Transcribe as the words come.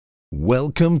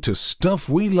Welcome to Stuff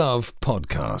We Love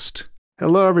Podcast.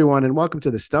 Hello, everyone, and welcome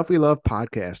to the Stuff We Love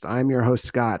podcast. I'm your host,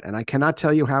 Scott, and I cannot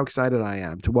tell you how excited I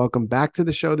am to welcome back to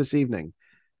the show this evening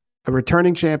a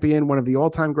returning champion, one of the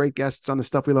all-time great guests on the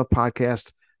Stuff We Love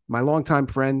podcast, my longtime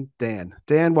friend, Dan.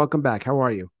 Dan, welcome back. How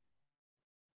are you?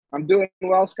 I'm doing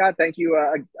well, Scott. Thank you,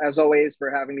 as always, for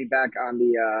having me back on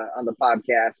the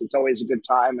podcast. It's always a good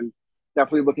time, and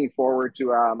definitely looking forward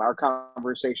to our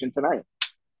conversation tonight.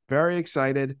 Very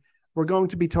excited. We're going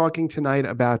to be talking tonight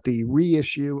about the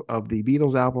reissue of the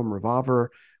Beatles album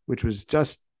Revolver, which was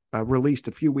just released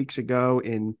a few weeks ago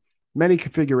in many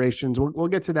configurations. We'll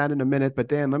get to that in a minute, but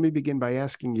Dan, let me begin by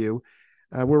asking you,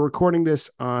 we're recording this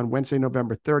on Wednesday,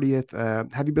 November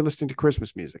 30th. Have you been listening to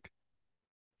Christmas music?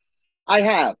 I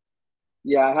have.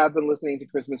 Yeah, I have been listening to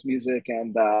Christmas music,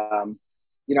 and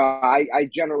I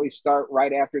generally start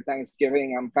right after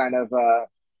Thanksgiving. I'm kind of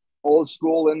old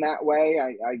school in that way.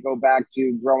 I go back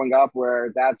to growing up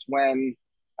where that's when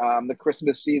the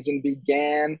Christmas season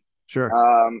began. Sure.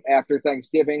 After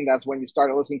Thanksgiving, that's when you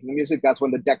started listening to the music. That's when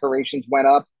the decorations went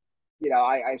up.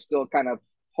 I still kind of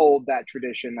hold that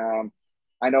tradition.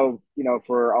 I know,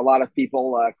 for a lot of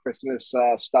people, Christmas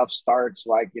stuff starts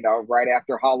right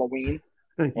after Halloween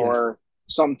Yes. or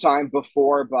sometime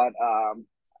before, but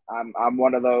I'm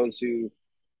one of those who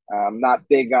not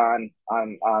big on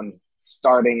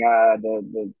starting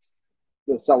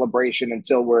the celebration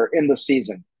until we're in the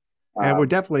season. And we're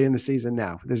definitely in the season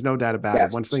now. There's no doubt about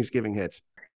it. Once Thanksgiving hits.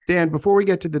 Dan, before we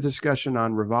get to the discussion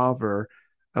on Revolver,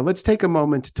 let's take a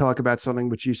moment to talk about something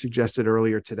which you suggested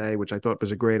earlier today, which I thought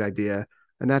was a great idea.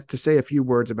 And that's to say a few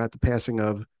words about the passing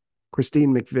of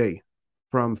Christine McVie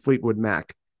from Fleetwood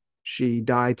Mac. She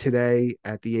died today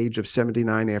at the age of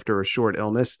 79 after a short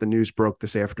illness. The news broke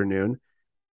this afternoon.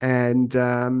 And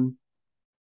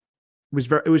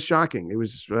it was shocking. It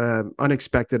was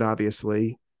unexpected,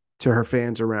 obviously, to her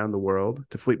fans around the world,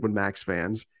 to Fleetwood Mac's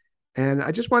fans. And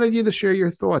I just wanted you to share your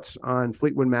thoughts on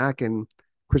Fleetwood Mac and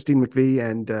Christine McVie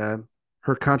and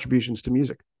her contributions to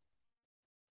music.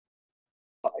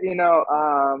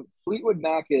 Fleetwood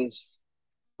Mac is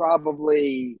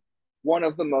probably one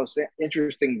of the most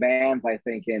interesting bands, I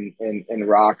think, in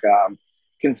rock,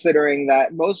 considering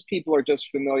that most people are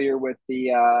just familiar with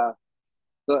the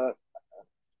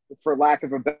for lack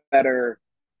of a better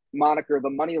moniker, the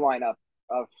money lineup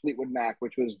of Fleetwood Mac,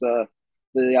 which was the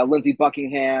Lindsey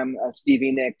Buckingham,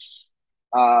 Stevie Nicks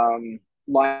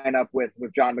lineup with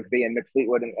John McVie and Mick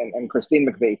Fleetwood and Christine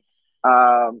McVie.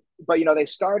 But they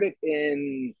started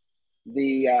in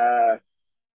the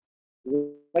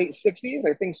late 60s,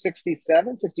 I think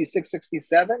 67, 66,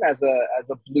 67 as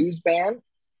a blues band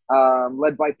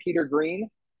led by Peter Green.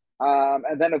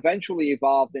 And then eventually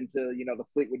evolved into, the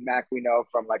Fleetwood Mac we know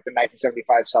from like the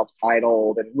 1975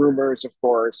 self-titled and Rumors, of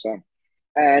course.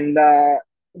 And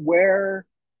where,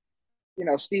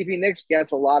 Stevie Nicks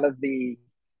gets a lot of the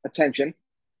attention.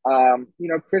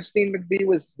 Christine McVie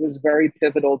was very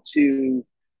pivotal to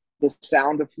the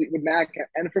sound of Fleetwood Mac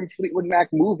and from Fleetwood Mac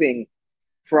moving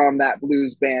from that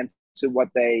blues band to what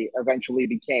they eventually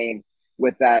became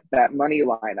with that money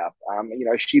lineup.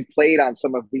 She played on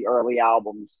some of the early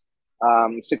albums,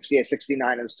 68,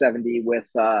 69, and 70 with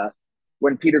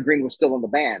when Peter Green was still in the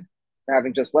band,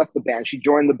 having just left the band. She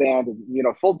joined the band,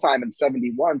 full time in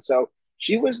 71. So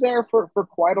she was there for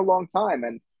quite a long time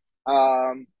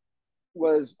and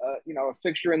was a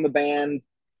fixture in the band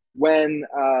when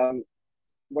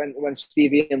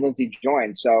Stevie and Lindsey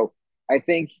joined. So I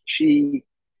think she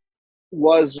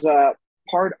was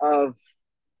part of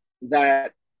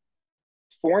that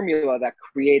formula that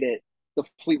created the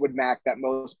Fleetwood Mac that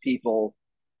most people,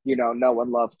 know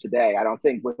and love today. I don't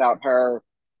think without her,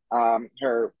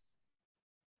 her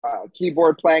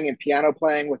keyboard playing and piano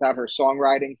playing, without her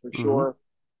songwriting for sure,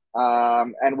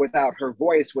 and without her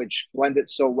voice, which blended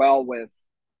so well with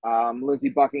Lindsey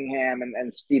Buckingham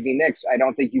and Stevie Nicks, I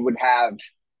don't think you would have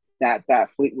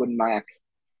that Fleetwood Mac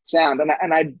sound.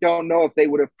 And I don't know if they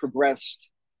would have progressed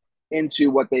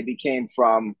into what they became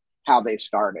from how they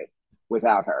started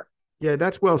without her. Yeah,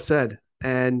 that's well said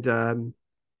and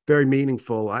very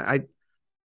meaningful. I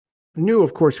knew,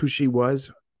 of course, who she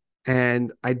was,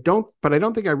 and I don't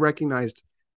think I recognized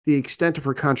the extent of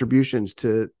her contributions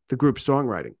to the group's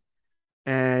songwriting.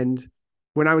 And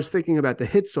when I was thinking about the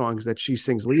hit songs that she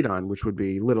sings lead on, which would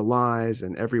be Little Lies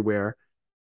and Everywhere,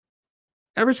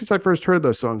 ever since I first heard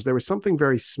those songs, there was something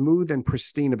very smooth and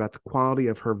pristine about the quality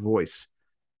of her voice,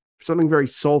 something very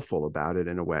soulful about it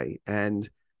in a way. And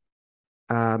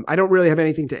I don't really have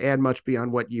anything to add much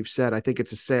beyond what you've said. I think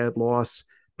it's a sad loss.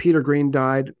 Peter Green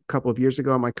died a couple of years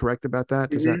ago. Am I correct about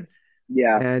that? Is that?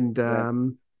 Yeah.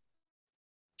 And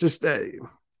just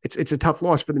it's a tough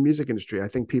loss for the music industry. I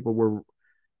think people were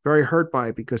very hurt by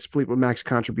it because Fleetwood Mac's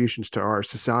contributions to our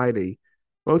society,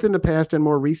 both in the past and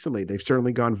more recently, they've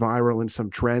certainly gone viral in some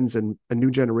trends, and a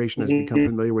new generation has become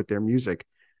familiar with their music.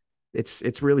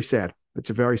 It's really sad. It's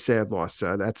a very sad loss.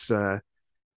 That's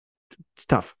it's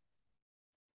tough.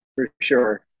 For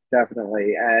sure,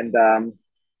 definitely. And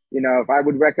if I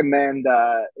would recommend,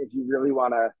 if you really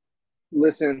want to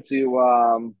listen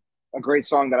to a great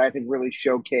song that I think really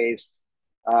showcased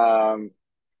um,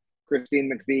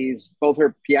 Christine McVie's both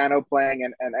her piano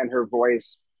playing and her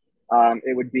voice,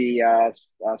 it would be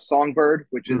Songbird,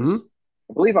 which is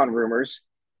I believe on Rumors.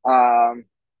 Um,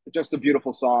 just a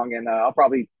beautiful song, and I'll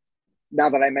probably, now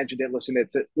that I mentioned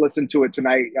it, listen to it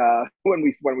tonight when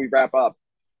we wrap up.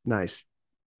 Nice.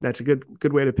 That's a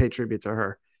good way to pay tribute to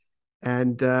her.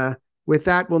 And with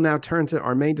that, we'll now turn to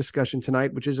our main discussion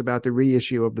tonight, which is about the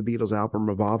reissue of the Beatles album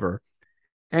Revolver.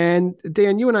 And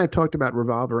Dan, you and I have talked about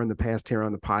Revolver in the past here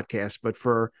on the podcast, but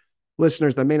for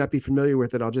listeners that may not be familiar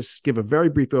with it, I'll just give a very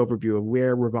brief overview of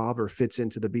where Revolver fits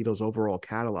into the Beatles' overall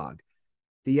catalog.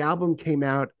 The album came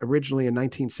out originally in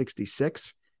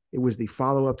 1966. It was the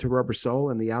follow-up to Rubber Soul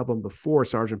and the album before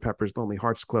Sgt. Pepper's Lonely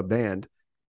Hearts Club Band.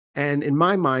 And in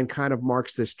my mind, kind of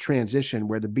marks this transition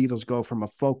where the Beatles go from a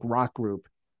folk rock group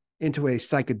into a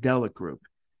psychedelic group.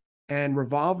 And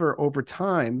Revolver, over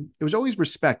time, it was always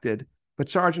respected, but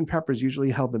Sgt. Pepper's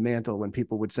usually held the mantle when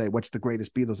people would say, what's the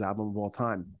greatest Beatles album of all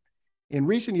time? In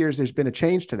recent years, there's been a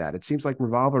change to that. It seems like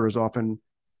Revolver is often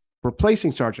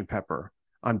replacing Sgt. Pepper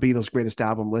on Beatles' greatest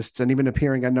album lists and even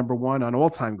appearing at number one on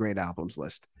all-time great albums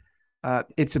list.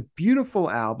 It's a beautiful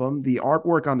album. The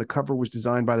artwork on the cover was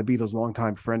designed by the Beatles'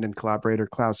 longtime friend and collaborator,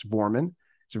 Klaus Voormann.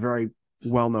 It's a very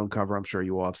well-known cover. I'm sure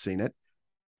you all have seen it.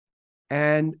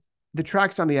 And the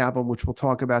tracks on the album, which we'll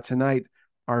talk about tonight,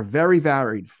 are very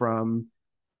varied, from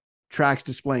tracks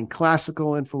displaying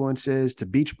classical influences to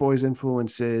Beach Boys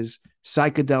influences,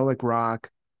 psychedelic rock,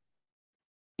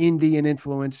 Indian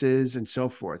influences, and so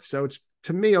forth. So it's,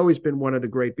 to me, always been one of the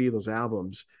great Beatles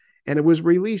albums. And it was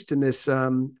released in this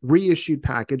reissued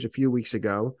package a few weeks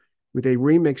ago with a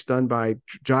remix done by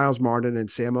Giles Martin and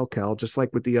Sam Okell, just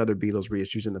like with the other Beatles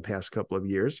reissues in the past couple of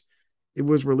years. It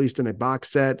was released in a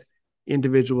box set,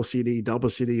 individual CD, double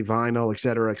CD, vinyl, et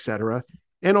cetera,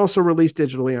 and also released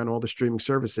digitally on all the streaming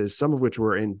services, some of which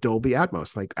were in Dolby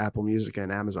Atmos, like Apple Music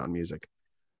and Amazon Music.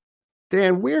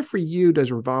 Dan, where for you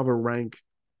does Revolver rank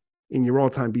in your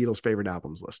all-time Beatles favorite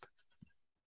albums list?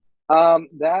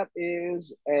 That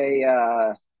is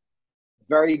a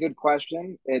very good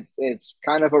question. It's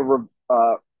kind of a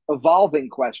evolving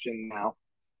question now,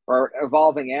 or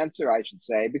evolving answer, I should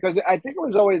say, because I think it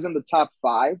was always in the top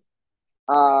five.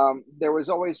 There was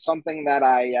always something that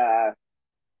I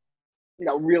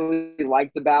really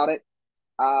liked about it.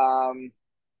 And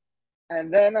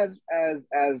then as I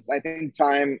think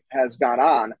time has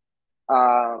gone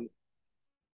on,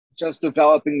 just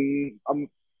developing a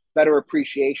better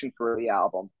appreciation for the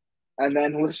album. And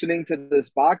then listening to this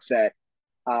box set,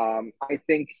 I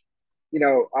think,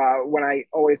 when I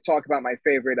always talk about my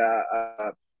favorite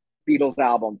Beatles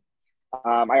album,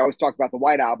 I always talk about the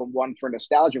White Album, one, for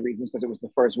nostalgia reasons, because it was the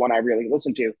first one I really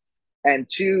listened to, and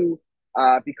two,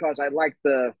 because I like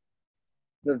the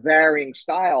varying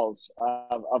styles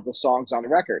of the songs on the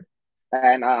record.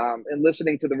 And in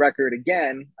listening to the record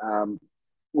again,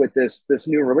 with this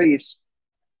new release,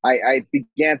 I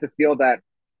began to feel that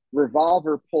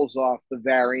Revolver pulls off the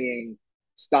varying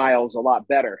styles a lot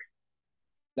better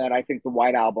than I think the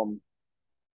White Album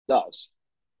does.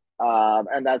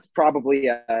 And that's probably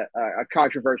a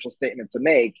controversial statement to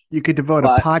make. You could devote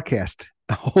a podcast,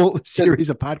 a whole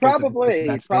series of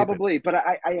podcasts. Probably. But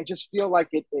I just feel like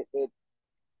it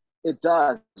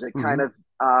does. It kind of,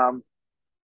 I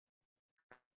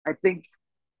think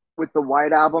with the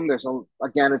White Album, it's a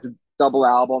double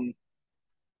album.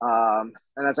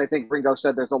 And as I think Ringo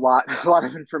said, there's a lot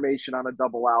of information on a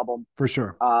double album. For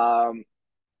sure. But,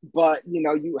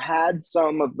 you had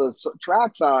some of the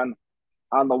tracks on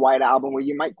the White Album where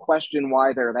you might question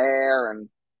why they're there. And,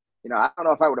 I don't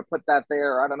know if I would have put that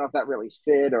there. Or I don't know if that really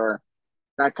fit, or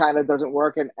that kind of doesn't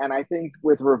work. And I think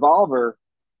with Revolver,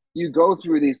 you go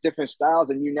through these different styles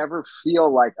and you never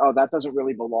feel like, oh, that doesn't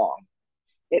really belong.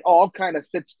 It all kind of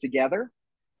fits together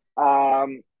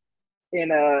in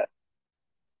a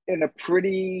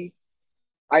pretty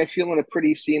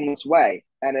seamless way.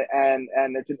 And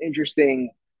it's an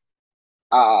interesting,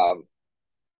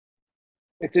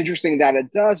 it's interesting that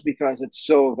it does, because it's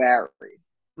so varied.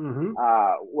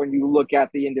 When you look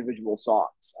at the individual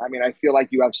songs, I mean, I feel like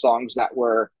you have songs that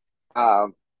were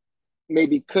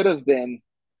maybe could have been.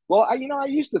 Well, I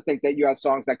used to think that you had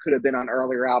songs that could have been on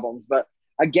earlier albums, but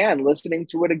again, listening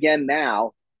to it again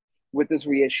now with this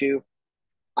reissue,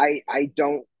 I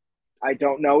don't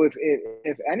know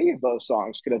if any of those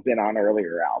songs could have been on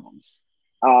earlier albums,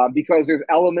 because there's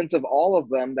elements of all of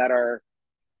them that are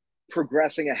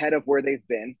progressing ahead of where they've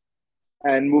been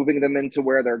and moving them into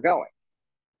where they're going.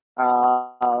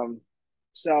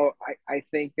 So I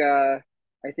think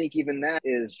even that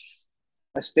is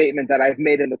a statement that I've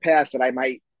made in the past that I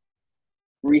might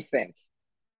rethink.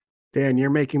 Dan, you're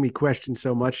making me question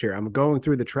so much here. I'm going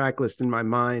through the track list in my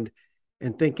mind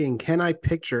and thinking, can I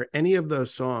picture any of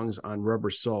those songs on Rubber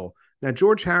Soul? Now,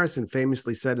 George Harrison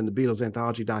famously said in the Beatles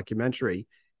anthology documentary,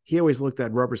 he always looked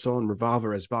at Rubber Soul and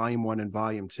Revolver as volume 1 and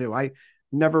volume 2. I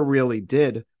never really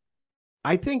did.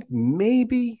 I think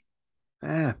maybe,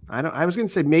 I was going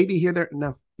to say maybe here, there.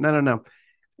 No.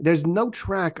 There's no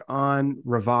track on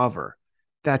Revolver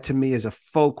that to me is a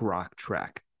folk rock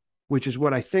track, which is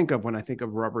what I think of when I think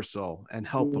of Rubber Soul and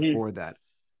Help before that.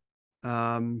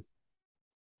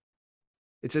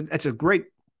 It's a great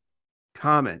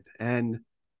comment, and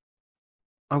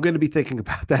I'm going to be thinking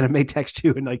about that. I may text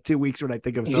you in like 2 weeks when I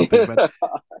think of something. But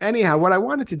anyhow, what I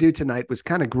wanted to do tonight was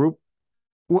kind of group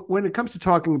when it comes to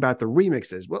talking about the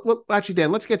remixes. Well, actually,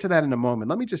 Dan, let's get to that in a moment.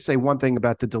 Let me just say one thing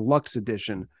about the deluxe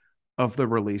edition of the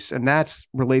release, and that's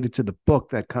related to the book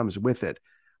that comes with it.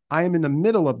 I am in the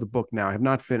middle of the book now. I have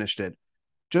not finished it.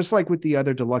 Just like with the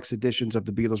other deluxe editions of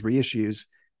the Beatles reissues,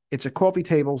 it's a coffee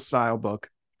table style book.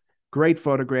 Great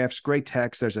photographs, great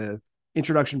text. There's an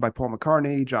introduction by Paul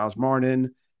McCartney, Giles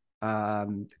Martin.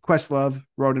 Questlove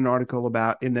wrote an article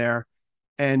about in there,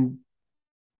 and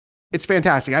it's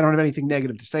fantastic. I don't have anything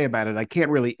negative to say about it. I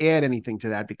can't really add anything to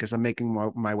that because I'm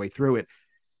making my way through it.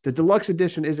 The deluxe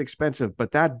edition is expensive,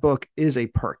 but that book is a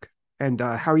perk. And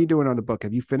how are you doing on the book?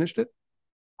 Have you finished it?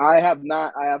 I have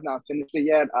not finished it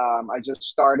yet. I just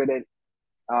started it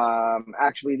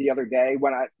actually the other day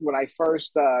when I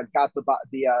first got the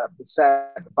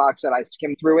box set. I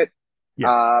skimmed through it,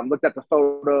 looked at the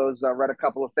photos, read a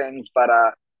couple of things, but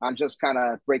I'm just kind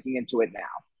of breaking into it now.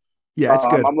 Yeah, it's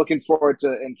good. I'm looking forward to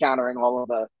encountering all of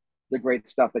the great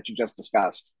stuff that you just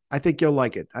discussed. I think you'll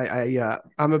like it.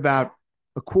 I'm about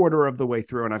a quarter of the way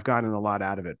through, and I've gotten a lot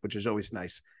out of it, which is always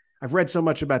nice. I've read so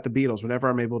much about the Beatles. Whenever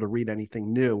I'm able to read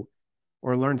anything new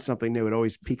or learn something new, it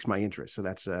always piques my interest. So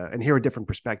that's and hear a different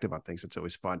perspective on things. It's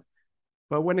always fun.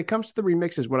 But when it comes to the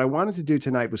remixes, what I wanted to do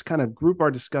tonight was kind of group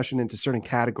our discussion into certain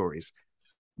categories.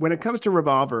 When it comes to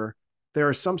Revolver, there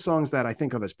are some songs that I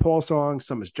think of as Paul songs,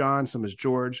 some as John, some as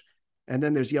George. And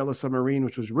then there's Yellow Submarine,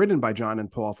 which was written by John and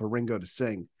Paul for Ringo to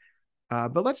sing.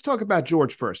 But let's talk about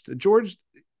George first. George,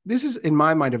 this is, in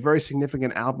my mind, a very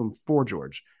significant album for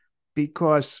George,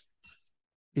 because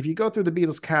if you go through the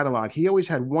Beatles catalog, he always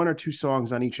had 1 or 2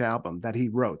 songs on each album that he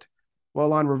wrote.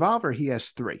 Well, on Revolver, he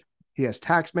has 3. He has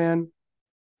Taxman,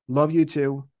 Love You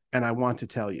Too, and I Want to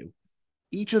Tell You.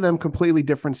 Each of them completely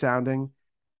different sounding,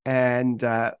 and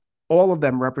all of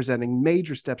them representing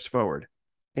major steps forward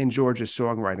in George's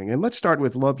songwriting. And let's start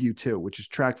with Love You Too, which is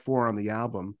track 4 on the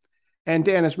album. And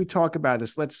Dan, as we talk about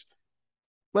this, let's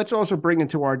also bring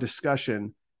into our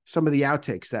discussion some of the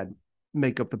outtakes that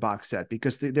make up the box set,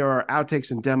 because there are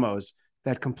outtakes and demos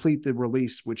that complete the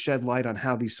release, which shed light on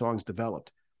how these songs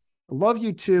developed. Love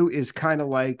You Too is kind of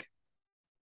like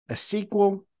a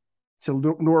sequel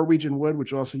to Norwegian Wood,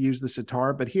 which also used the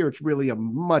sitar, but here it's really a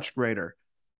much greater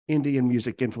Indian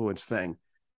music influence thing.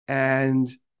 And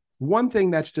one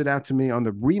thing that stood out to me on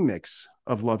the remix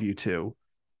of Love You Too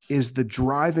is the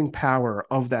driving power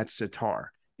of that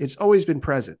sitar. It's always been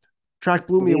present. Track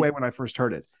blew me away when I first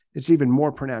heard it. It's even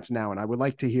more pronounced now, and I would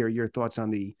like to hear your thoughts on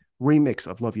the remix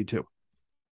of Love You Too.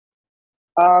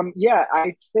 Yeah,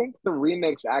 I think the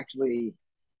remix actually,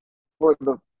 for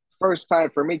the first time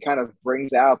for me, kind of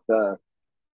brings out the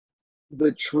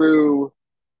true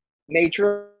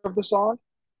nature of the song,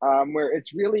 where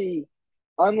it's really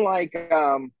unlike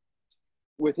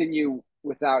Within You,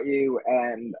 Without You,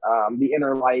 and The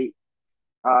Inner Light,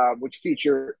 which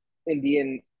feature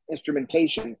Indian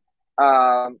instrumentation.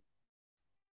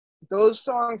 Those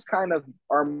songs kind of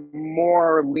are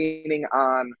more leaning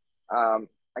on,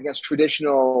 I guess,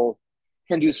 traditional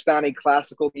Hindustani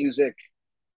classical music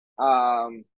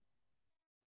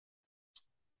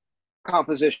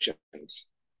compositions,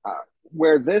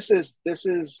 where this is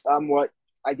what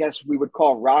I guess we would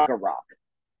call raga rock,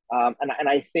 and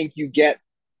I think you get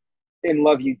in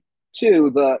Love You Too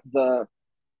the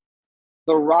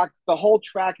rock. The whole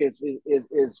track is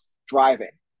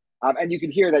driving, and you can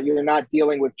hear that you're not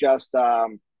dealing with just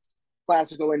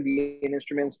classical Indian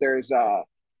instruments. There's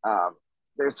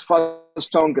fuzz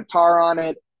tone guitar on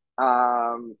it.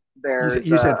 There's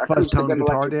You said fuzz acoustic tone and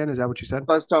guitar, electric Dan. Is that what you said?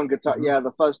 fuzz tone guitar. Mm-hmm. Yeah,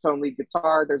 the fuzz tone lead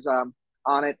guitar. There's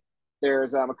on it.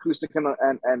 There's acoustic and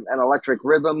electric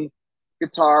rhythm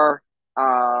guitar.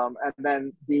 And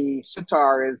then the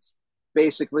sitar is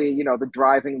basically, the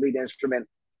driving lead instrument.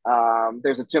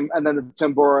 There's and then the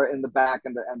timbora in the back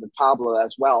and the tabla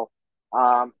as well.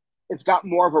 It's got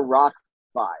more of a rock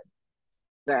vibe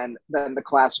than the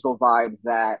classical vibe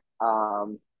that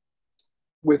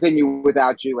Within You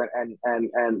Without You and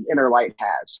Inner Light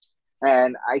has.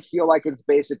 And I feel like it's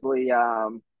basically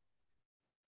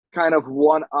kind of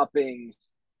one upping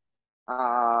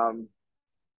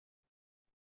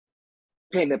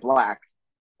Painted Black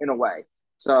in a way.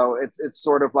 So it's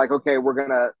sort of like, okay, we're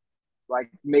gonna like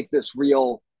make this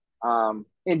real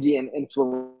Indian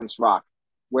influence rock,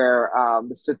 where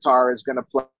the sitar is gonna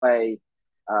play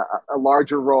a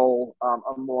larger role,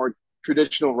 a more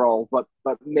traditional role, but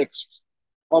mixed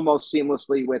almost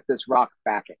seamlessly with this rock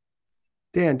backing.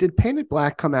 Dan, did Painted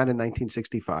Black come out in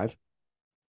 1965?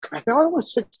 I thought it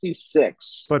was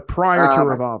 66. But prior to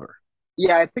Revolver.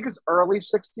 Yeah, I think it's early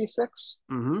 66.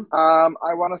 Mm-hmm.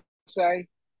 I want to say.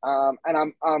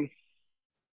 And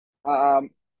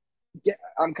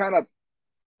I'm kind of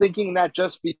thinking that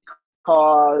just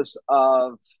because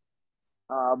of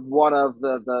one of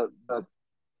the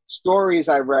stories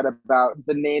I read about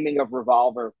the naming of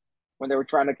Revolver when they were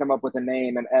trying to come up with a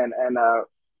name, and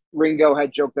Ringo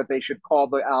had joked that they should call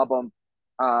the album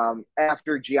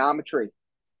after Geometry,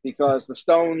 because the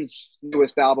Stones'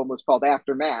 newest album was called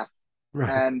Aftermath, right.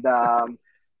 and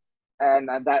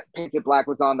that Painted Black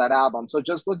was on that album. So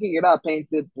just looking it up,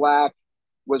 Painted Black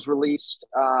was released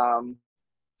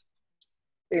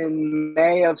in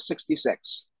May of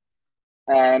 '66,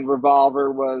 and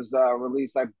Revolver was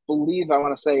released, I believe, I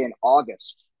want to say in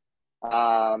August.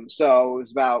 So it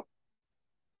was about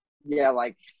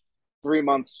like 3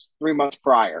 months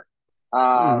prior.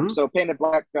 So Painted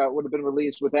Black would have been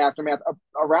released with Aftermath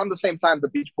around the same time the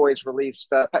Beach Boys released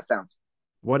Pet Sounds.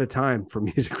 What a time for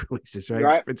music releases,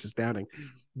 right? It's astounding.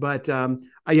 But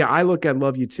I look at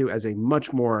Love You Too as a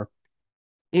much more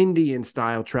Indian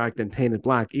style track than Painted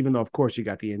Black, even though, of course, you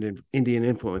got the Indian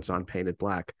influence on Painted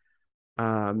Black.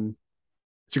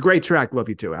 It's a great track, Love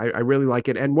You Too. I really like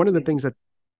it. And one of the things that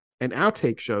an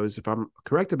outtake shows, if I'm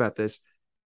correct about this,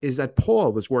 is that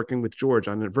Paul was working with George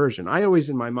on a version. I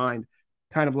always, in my mind,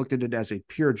 kind of looked at it as a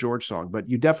pure George song, but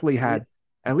you definitely had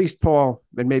at least Paul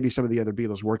and maybe some of the other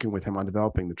Beatles working with him on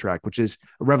developing the track, which is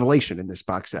a revelation in this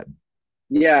box set.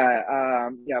 Yeah,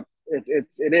 it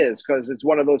is, because it's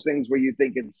one of those things where you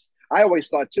think it's. I always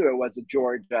thought too it was a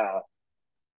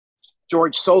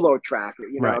George solo track,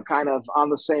 right. Kind of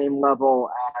on the same level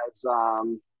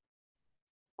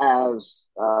as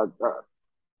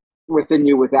Within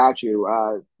You Without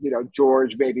You.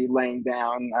 George maybe laying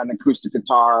down an acoustic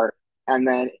guitar, and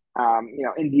then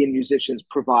Indian musicians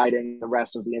providing the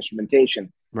rest of the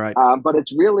instrumentation. Right. But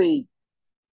it's really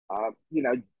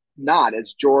not.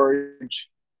 It's George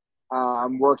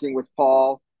working with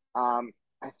Paul.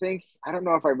 I think, I don't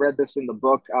know if I read this in the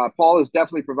book. Paul is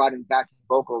definitely providing backing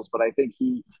vocals, but I think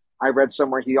I read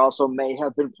somewhere he also may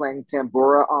have been playing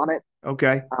tambura on it.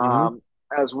 Okay.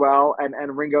 As well, and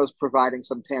Ringo's providing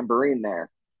some tambourine there.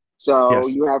 So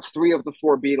yes. You have 3 of the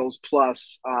 4 Beatles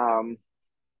plus the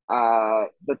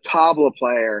tabla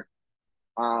player,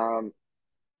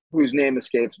 whose name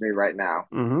escapes me right now.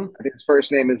 I think his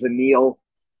first name is Anil,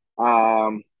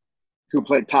 who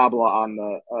played tabla on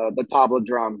the tabla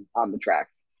drum on the track.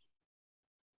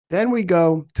 Then we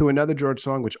go to another George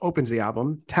song, which opens the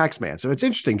album, Taxman. So it's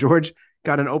interesting. George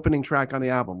got an opening track on the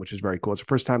album, which is very cool. It's the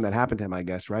first time that happened to him, I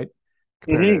guess, right?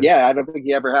 Yeah, I don't think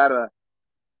he ever had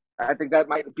I think that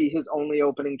might be his only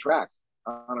opening track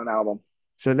on an album.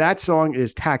 So that song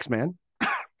is Taxman.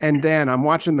 And then I'm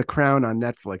watching The Crown on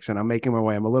Netflix, and I'm making my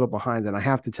way. I'm a little behind, and I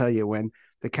have to tell you, when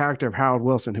the character of Harold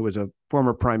Wilson, who was a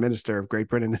former prime minister of Great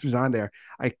Britain, was on there,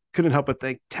 I couldn't help but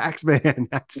think,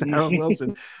 Taxman, that's Harold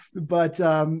Wilson. But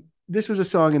this was a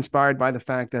song inspired by the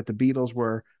fact that the Beatles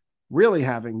were really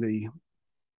having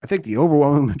I think the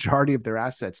overwhelming majority of their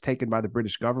assets taken by the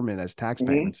British government as tax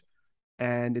payments.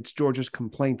 And it's George's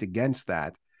complaint against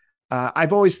that.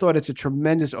 I've always thought it's a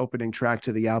tremendous opening track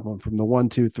to the album, from the 1,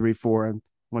 2, 3, 4, and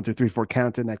 1, 2, 3, 4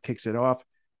 count-in that kicks it off,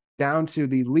 down to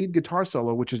the lead guitar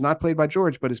solo, which is not played by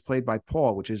George, but is played by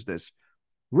Paul, which is this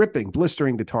ripping,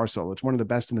 blistering guitar solo. It's one of the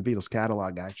best in the Beatles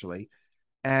catalog, actually.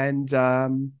 And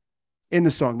in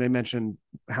the song, they mentioned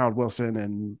Harold Wilson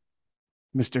and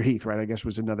Mr. Heath, right? I guess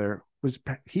was Heath another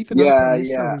prime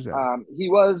minister? He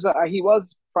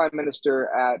was prime minister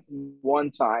at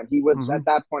one time. He was at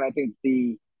that point, I think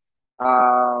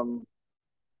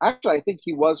actually I think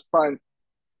he was prime.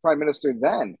 prime minister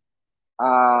then.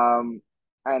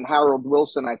 And Harold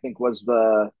Wilson, I think, was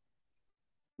the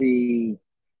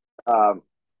um,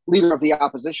 leader of the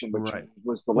opposition, which Right.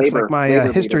 was the Looks like my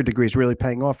labor history leader. degree is really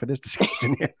paying off for this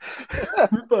discussion here.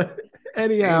 But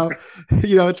anyhow,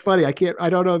 it's funny. I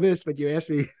don't know this, but you asked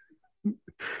me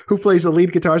who plays the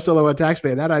lead guitar solo on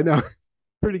Taxman. That I know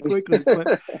pretty quickly. But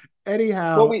Well,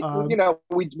 anyhow,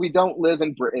 we don't live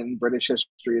in Britain. British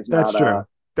history is that's not true.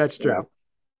 That's you know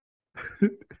true.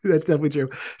 That's definitely true.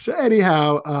 So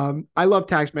anyhow, I love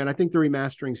Taxman. I think the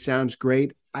remastering sounds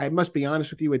great. I must be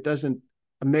honest with you, it doesn't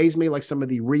amaze me like some of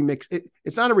the remix.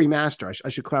 It's not a remaster. I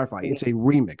should clarify. It's a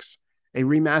remix. A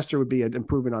remaster would be an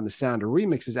improvement on the sound. A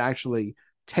remix is actually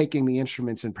taking the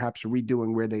instruments and perhaps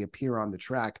redoing where they appear on the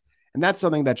track. And that's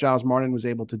something that Giles Martin was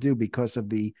able to do because of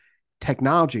the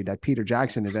technology that Peter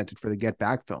Jackson invented for the Get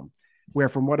Back film, where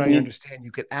from what I understand,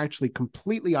 you could actually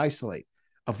completely isolate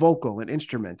a vocal, an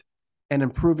instrument, and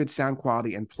improve its sound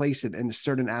quality and place it in a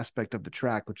certain aspect of the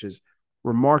track, which is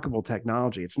remarkable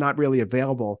technology. It's not really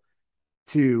available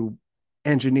to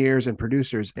engineers and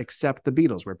producers except the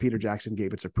Beatles, where Peter Jackson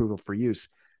gave its approval for use.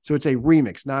 So it's a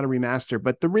remix, not a remaster.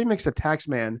 But the remix of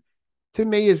Taxman, to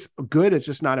me, is good. It's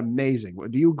just not amazing.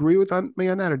 Do you agree with me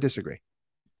on that or disagree?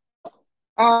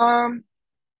 Um,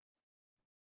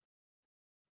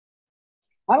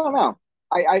 I don't know.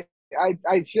 I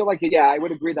feel like I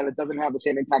would agree that it doesn't have the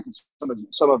same impact as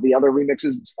some of the other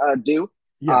remixes do.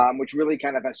 Yeah, Which really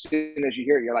kind of, as soon as you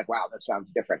hear it, you're like, wow, that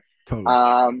sounds different.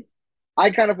 totally. I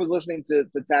kind of was listening to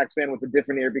Taxman with a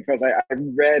different ear because I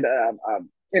read an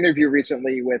interview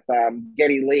recently with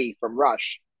Geddy Lee from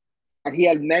Rush, and he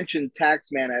had mentioned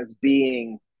Taxman as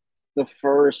being the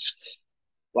first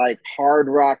like hard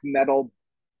rock metal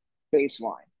bass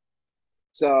line.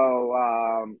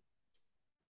 So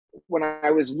when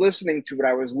I was listening to it,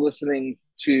 I was listening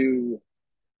to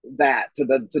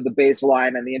the bass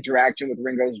line and the interaction with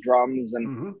Ringo's drums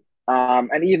and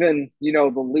even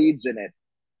the leads in it,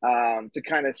 to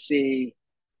kind of see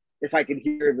if I could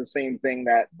hear the same thing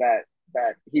that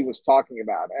he was talking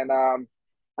about. And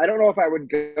I don't know if I would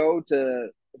go to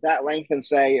that length and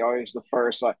say, oh, he's the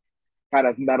first kind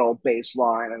of metal bass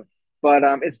line, but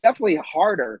it's definitely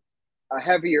harder, a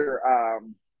heavier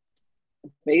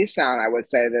bass sound, I would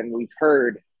say, than we've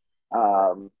heard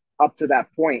up to that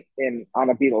point on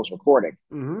a Beatles recording.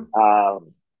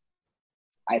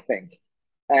 I think,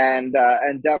 and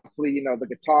definitely, the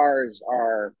guitars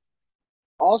are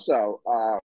also,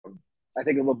 I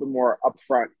think, a little bit more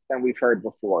upfront than we've heard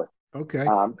before. Okay.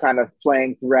 Kind of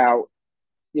playing throughout,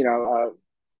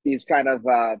 these kind of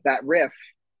that riff.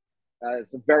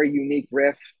 It's a very unique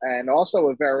riff, and also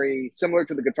a very similar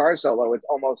to the guitar solo. It's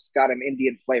almost got an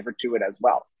Indian flavor to it as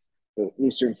well, the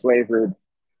Eastern flavored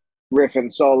riff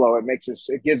and solo.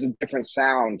 It gives a different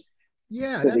sound.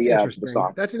 Yeah, To that's to the interesting.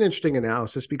 song. That's an interesting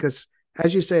analysis because,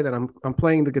 as you say that, I'm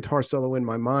playing the guitar solo in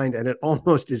my mind, and it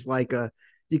almost is like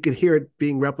you could hear it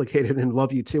being replicated in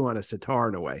 "Love You Too" on a sitar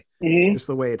in a way, just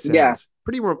the way it sounds. Yeah.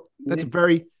 That's a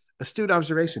very astute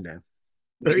observation, Dan.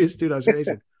 Very astute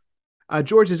observation.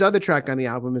 George's other track on the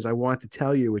album is "I Want to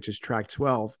Tell You," which is track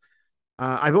 12.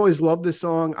 I've always loved this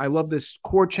song. I love this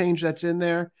chord change that's in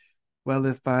there. Well,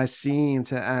 if I seem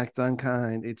to act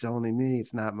unkind, it's only me.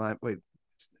 It's not my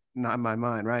not in my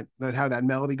mind, right? But how that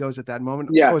melody goes at that moment.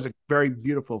 Yeah. It was a very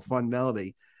beautiful, fun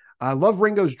melody. I love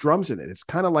Ringo's drums in it. It's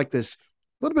kind of like this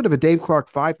little bit of a Dave Clark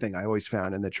 5 thing I always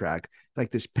found in the track, like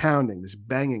this pounding, this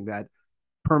banging that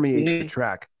permeates the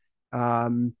track.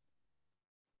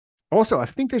 Also, I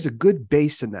think there's a good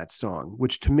bass in that song,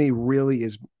 which to me really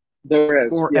is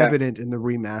more evident in the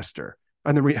remaster.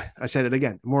 I said it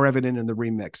again, more evident in the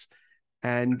remix.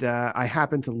 And I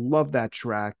happen to love that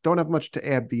track. Don't have much to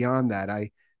add beyond that.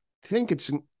 I think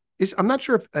I'm not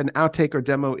sure if an outtake or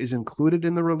demo is included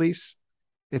in the release.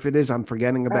 If it is, I'm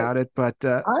forgetting about it. But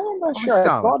I'm not sure.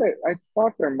 I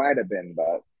thought there might have been,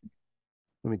 but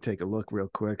let me take a look real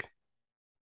quick.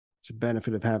 It's a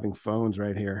benefit of having phones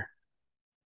right here.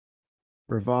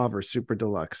 Revolver Super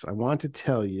Deluxe. I want to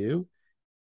tell you.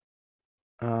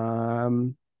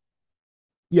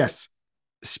 Yes,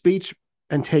 speech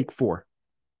and take 4.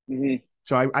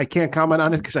 So I can't comment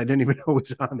on it because I didn't even know it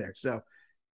was on there. So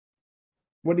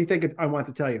what do you think I Want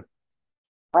to Tell You?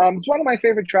 It's one of my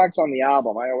favorite tracks on the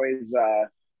album. I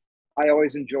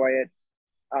always enjoy it.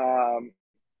 I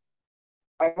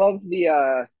love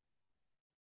the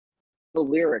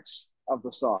lyrics of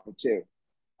the song too.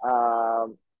 I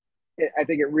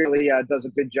think it really does a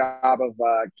good job of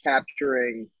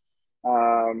capturing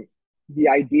the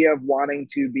idea of wanting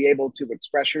to be able to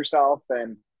express yourself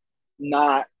and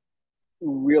not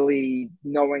really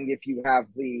knowing if you have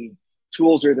the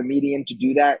tools or the medium to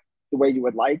do that the way you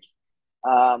would like,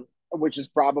 which is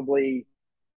probably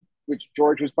which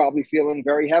George was probably feeling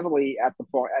very heavily at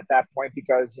that point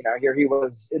because here he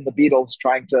was in the Beatles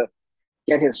trying to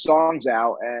get his songs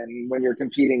out, and when you're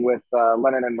competing with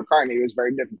Lennon and McCartney, it was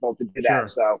very difficult to do that. Sure.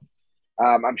 So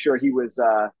I'm sure he was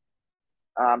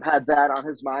had that on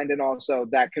his mind, and also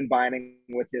that combining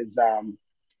with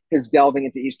his delving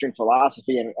into Eastern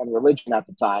philosophy and religion at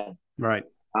the time, Right.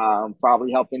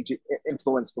 Probably helped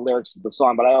influence the lyrics of the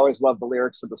song. But I always loved the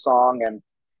lyrics of the song and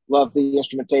love the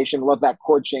instrumentation, love that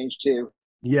chord change too.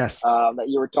 Yes. That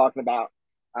you were talking about.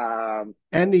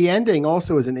 And the ending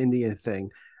also is an Indian thing.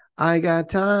 I got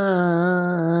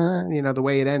time. The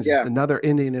way it ends is another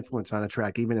Indian influence on a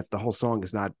track, even if the whole song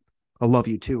is not a Love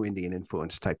You Too Indian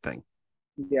influence type thing.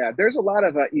 Yeah, there's a lot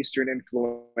of Eastern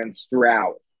influence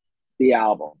throughout the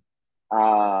album.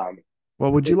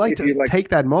 Well, would you like to take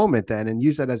that moment then and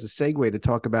use that as a segue to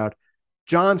talk about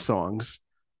John's songs,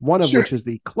 one of which is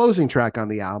the closing track on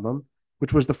the album,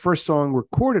 which was the first song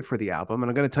recorded for the album. And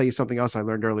I'm going to tell you something else I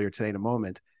learned earlier today in a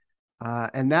moment.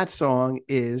 And that song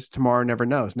is Tomorrow Never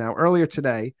Knows. Now, earlier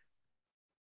today,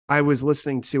 I was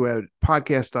listening to a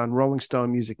podcast on Rolling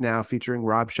Stone Music Now featuring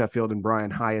Rob Sheffield and Brian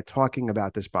Hyatt talking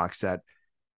about this box set.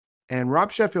 And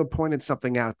Rob Sheffield pointed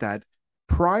something out that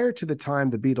prior to the time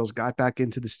the Beatles got back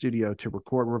into the studio to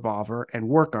record Revolver and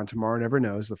work on Tomorrow Never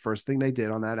Knows, the first thing they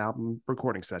did on that album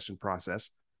recording session process,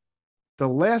 the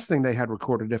last thing they had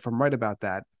recorded, if I'm right about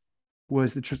that,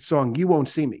 was the song You Won't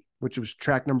See Me, which was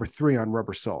track number 3 on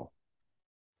Rubber Soul.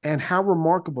 And how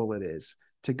remarkable it is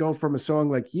to go from a song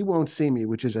like You Won't See Me,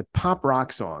 which is a pop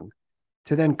rock song,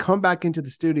 to then come back into the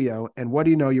studio and what do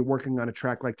you know, you're working on a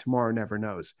track like Tomorrow Never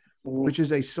Knows, which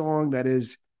is a song that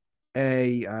is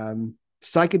a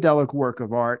psychedelic work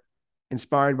of art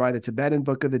inspired by the Tibetan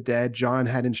Book of the Dead. John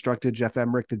had instructed Jeff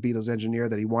Emerick, the Beatles engineer,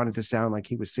 that he wanted to sound like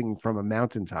he was singing from a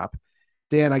mountaintop.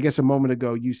 Dan, I guess a moment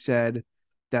ago you said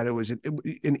that it was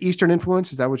an Eastern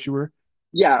influence. Is that what you were?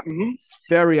 Yeah. Mm-hmm.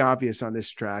 Very obvious on this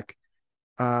track.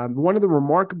 One of the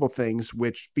remarkable things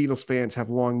which Beatles fans have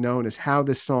long known is how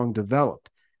this song developed.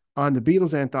 On the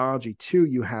Beatles Anthology 2,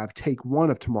 you have Take 1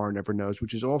 of Tomorrow Never Knows,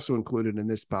 which is also included in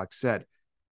this box set,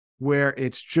 where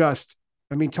it's just,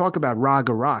 talk about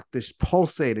raga rock, this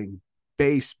pulsating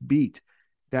bass beat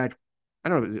that, I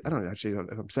don't actually know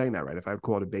if I'm saying that right, if I would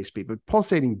call it a bass beat, but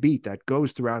pulsating beat that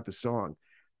goes throughout the song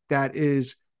that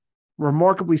is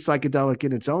remarkably psychedelic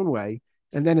in its own way,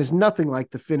 and then is nothing like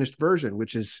the finished version,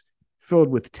 which is filled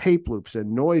with tape loops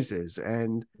and noises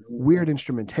and weird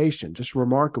instrumentation, just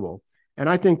remarkable. And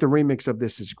I think the remix of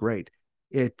this is great.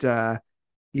 It's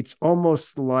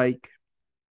almost like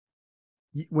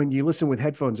when you listen with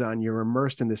headphones on, you're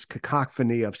immersed in this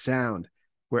cacophony of sound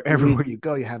where everywhere you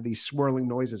go, you have these swirling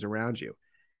noises around you.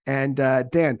 And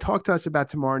Dan, talk to us about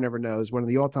Tomorrow Never Knows, one of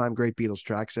the all-time great Beatles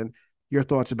tracks, and your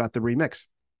thoughts about the remix.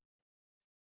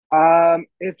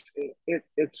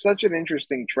 It's such an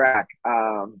interesting track.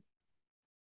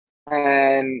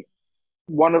 And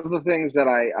one of the things that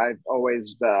I've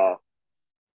always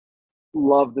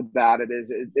loved about it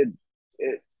is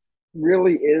it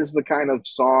really is the kind of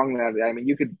song that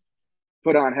you could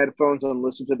put on headphones and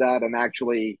listen to that and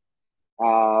actually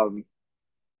kind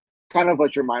of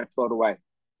let your mind float away.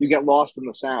 You get lost in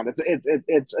the sound. It's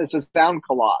a sound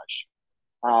collage.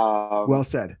 Well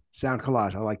said. Sound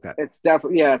collage. I like that. It's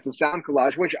definitely, it's a sound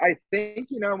collage, which I think,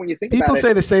 when you think people about it,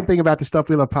 say the same thing about the Stuff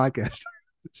We Love podcast.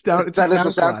 It's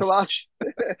a sound collage.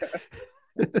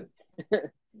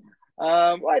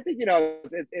 Well, I think,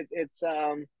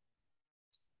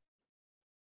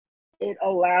 it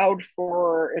allowed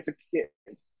for, it's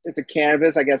a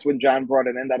canvas, I guess, when John brought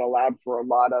it in, that allowed for a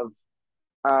lot of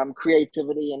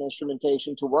creativity and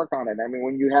instrumentation to work on it.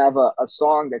 When you have a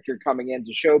song that you're coming in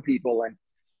to show people and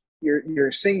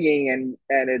you're singing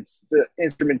and it's the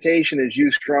instrumentation is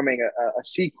you strumming a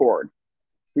C chord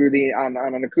through on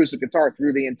an acoustic guitar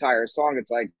through the entire song.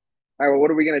 It's like, all right, well,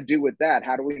 what are we going to do with that?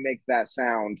 How do we make that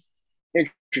sound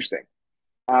interesting?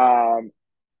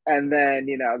 And then,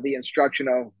 the instruction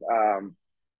of,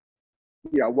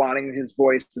 wanting his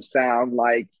voice to sound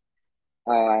like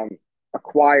a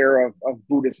choir of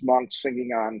Buddhist monks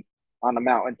singing on a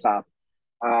mountaintop.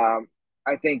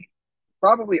 I think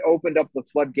probably opened up the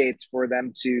floodgates for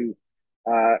them to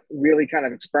really kind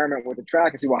of experiment with the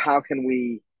track and see, well, how can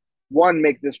we, one,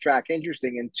 make this track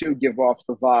interesting, and two, give off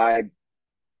the vibe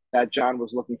that John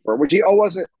was looking for, which he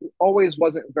always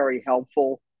wasn't very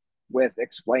helpful with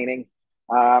explaining.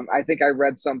 I think I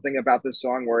read something about this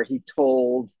song where he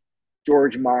told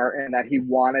George Martin that he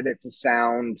wanted it to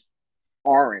sound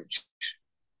orange.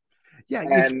 Yeah,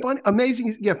 it's fun,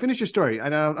 amazing. Yeah, finish your story.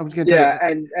 I was going to tell Yeah,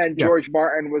 you. and Yeah, George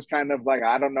Martin was kind of like,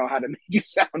 I don't know how to make you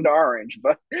sound orange,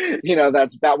 but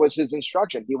that was his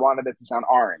instruction. He wanted it to sound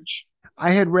orange.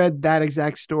 I had read that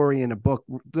exact story in a book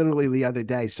literally the other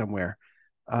day somewhere.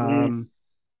 Mm-hmm.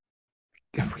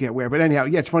 I forget where, but anyhow,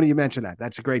 yeah, it's funny you mentioned that.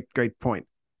 That's a great point.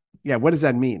 Yeah, what does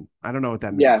that mean? I don't know what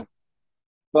that Yeah, means.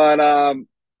 but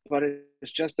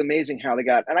it's just amazing how they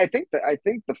got. And I think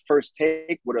the first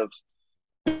take would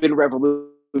have been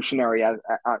revolutionary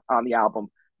on the album,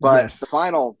 but Yes,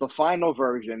 the final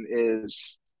version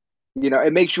is,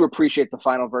 it makes you appreciate the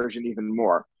final version even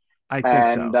more. I think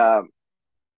And so.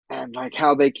 and like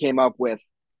how they came up with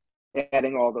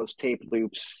adding all those tape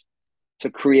loops to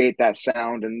create that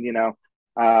sound, and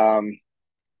um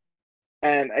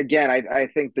and again, I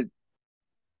think that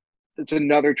it's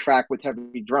another track with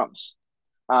heavy drums.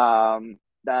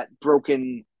 That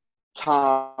broken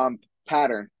tom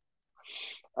pattern.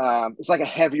 It's like a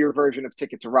heavier version of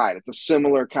Ticket to Ride. It's a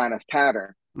similar kind of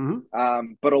pattern,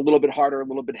 Mm-hmm. but a little bit harder, a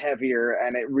little bit heavier,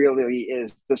 and it really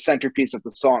is the centerpiece of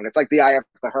the song. It's like the eye of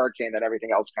the hurricane that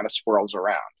everything else kind of swirls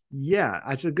around. Yeah,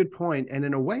 that's a good point. And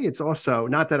in a way, it's also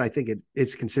not that I think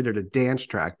it's considered a dance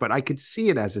track, but I could see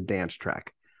it as a dance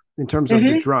track in terms of the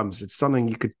Mm-hmm. drums. It's something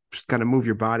you could just kind of move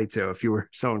your body to if you were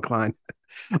so inclined.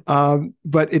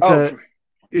 But Oh,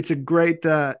 it's a great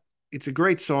it's a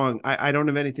great song. I don't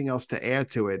have anything else to add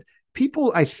to it.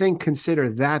 People, I think,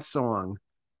 consider that song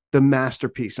the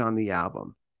masterpiece on the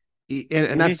album.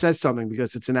 And that mm-hmm. says something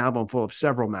because it's an album full of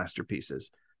several masterpieces.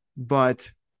 But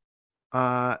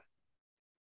uh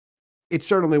it's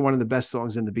certainly one of the best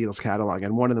songs in the Beatles catalog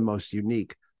and one of the most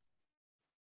unique.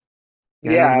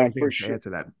 Yeah, I don't have Yeah, anything for else to sure, add to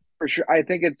that. for sure. I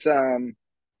think it's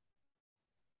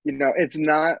it's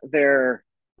not their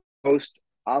most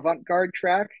avant-garde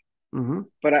track, Mm-hmm.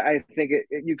 but I think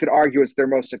you could argue it's their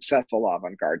most successful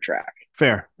avant-garde track.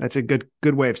 Fair. That's a good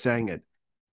way of saying it.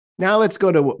 Now let's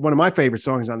go to one of my favorite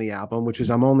songs on the album, which is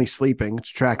 "I'm Only Sleeping." It's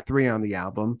track 3 on the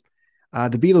album.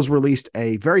 The Beatles released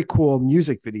a very cool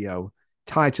music video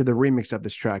tied to the remix of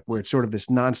this track, where it's sort of this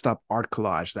nonstop art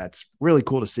collage that's really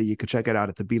cool to see. You could check it out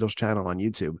at the Beatles channel on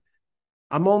YouTube.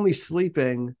 "I'm Only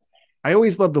Sleeping." I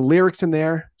always love the lyrics in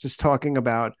there, just talking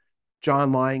about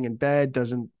John lying in bed,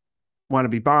 doesn't want to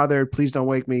be bothered. Please don't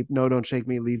wake me. No, don't shake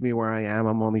me. Leave me where I am.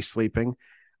 I'm only sleeping.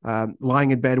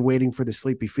 Lying in bed, waiting for the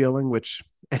sleepy feeling, which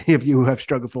any of you who have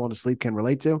struggled falling asleep can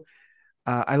relate to.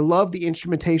 I love the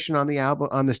instrumentation on the album,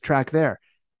 on this track there.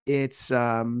 It's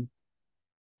kind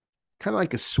of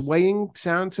like a swaying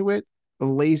sound to it, a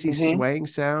lazy Mm-hmm. swaying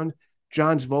sound.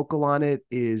 John's vocal on it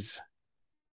is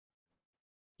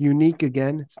unique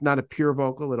again. It's not a pure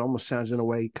vocal. It almost sounds in a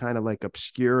way kind of like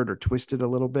obscured or twisted a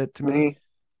little bit to me.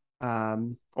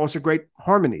 Mm-hmm. Also great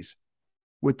harmonies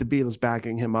with the Beatles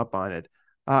backing him up on it.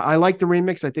 I like the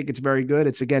remix. I think it's very good.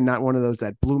 It's again not one of those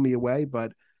that blew me away,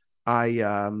 but I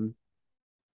um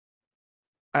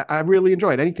I really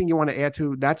enjoyed it. Anything you want to add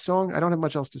to that song? I don't have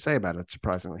much else to say about it,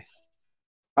 surprisingly.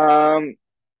 Um,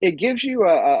 it gives you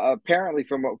apparently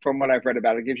from what I've read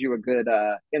about it, it gives you a good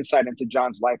insight into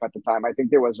John's life at the time. I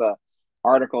think there was a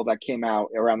article that came out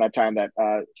around that time that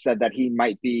said that he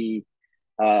might be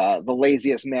the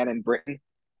laziest man in Britain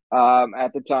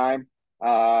at the time.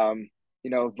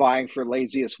 Vying for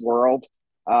laziest world,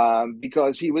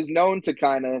 because he was known to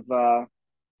kind of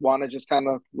want to just kind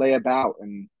of lay about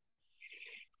and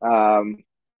um,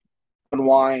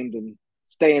 unwind and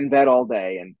stay in bed all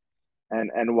day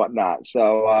and whatnot.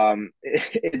 So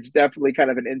it's definitely kind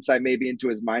of an insight maybe into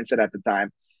his mindset at the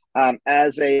time.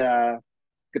 As a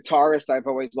guitarist, I've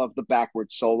always loved the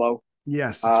backward solo.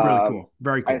 Yes, it's really Um, cool.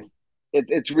 Very I cool.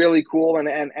 it's really cool, and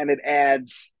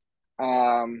it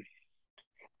um,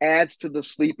 adds to the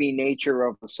sleepy nature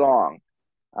of the song.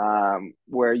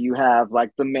 Where you have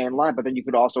like the main line, but then you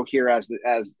could also hear as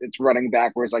it's running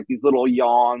backwards, like these little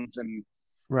yawns and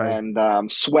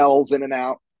Right. swells in and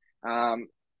out. Um,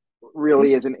 really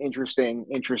This is an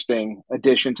interesting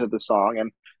addition to the song,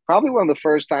 and probably one of the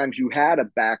first times you had a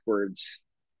backwards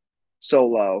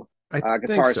solo, I think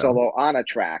guitar so. solo on a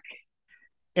track.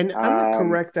 And am I Um,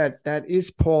 correct that that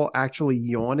is Paul actually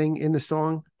yawning in the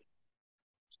song?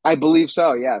 I believe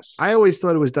so. Yes. I always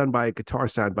thought it was done by a guitar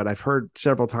sound, but I've heard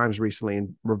several times recently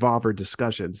in Revolver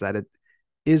discussions that it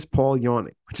is Paul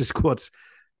yawning, which is cool.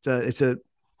 It's a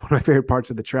one of my favorite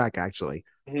parts of the track, actually.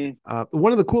 Mhm.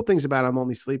 One of the cool things about "I'm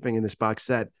Only Sleeping" in this box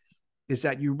set is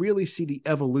that you really see the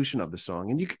evolution of the song,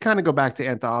 and you can kind of go back to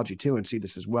Anthology too and see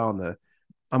this as well in the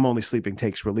 "I'm Only Sleeping"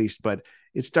 takes released. But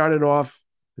it started off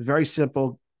very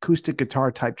simple acoustic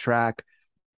guitar type track,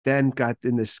 then got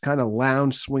in this kind of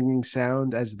lounge swinging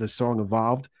sound as the song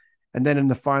evolved, and then in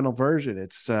the final version,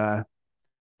 it's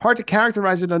hard to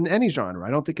characterize it on any genre.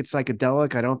 I don't think it's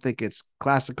psychedelic. I don't think it's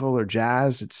classical or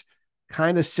jazz. It's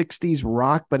kind of 60s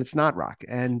rock, but it's not rock.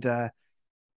 And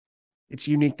it's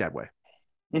unique that way.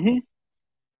 Mm-hmm.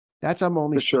 That's I'm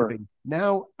Only For sure. Sleeping.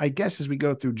 Now, I guess as we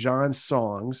go through John's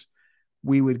songs,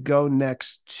 we would go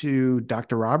next to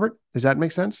Dr. Robert. Does that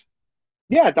make sense?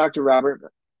 Yeah, Dr.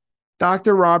 Robert.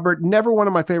 Dr. Robert, never one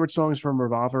of my favorite songs from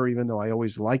Revolver, even though I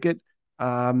always like it.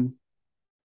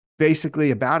 Basically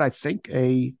about, I think,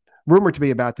 a rumor to be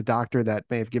about the doctor that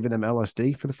may have given them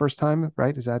LSD for the first time,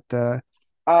 right? Is that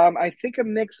I think a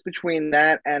mix between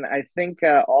that and I think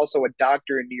also a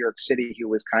doctor in New York City who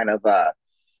was kind of a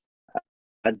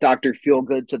Dr. Feel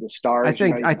Good to the stars. I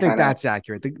think kinda, that's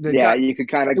accurate. The yeah, guy, you could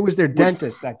kind of. it was their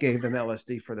dentist that gave them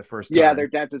LSD for the first time. Yeah, their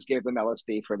dentist gave them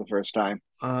LSD for the first time.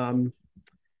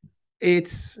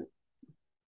 It's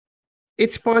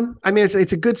fun. I mean,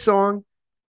 it's a good song.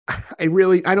 I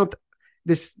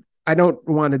don't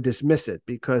want to dismiss it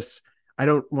because I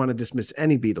don't want to dismiss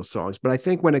any Beatles songs, but I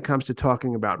think when it comes to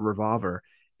talking about Revolver,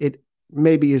 it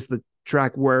maybe is the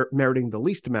track where meriting the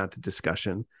least amount of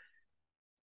discussion.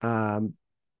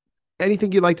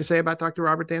 Anything you'd like to say about Dr.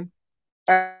 Robert, Dan?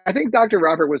 I think Dr.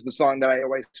 Robert was the song that I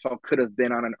always felt could have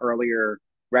been on an earlier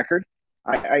record.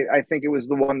 I think it was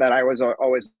the one that I was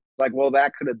always like, well,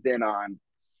 that could have been on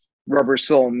Rubber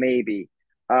Soul, maybe.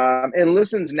 And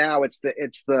listens now, it's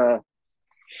the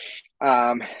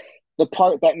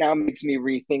part that now makes me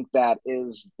rethink that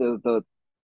is the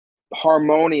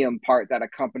harmonium part that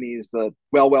accompanies the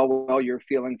well, you're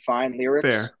feeling fine lyrics.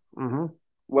 Fair. Mm-hmm.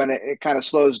 When it kind of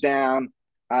slows down,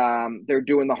 they're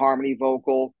doing the harmony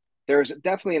vocal. There's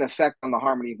definitely an effect on the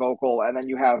harmony vocal, and then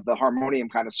you have the harmonium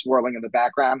kind of swirling in the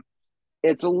background.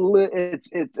 It's a little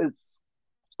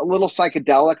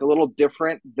psychedelic, a little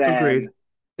different Agreed.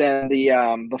 than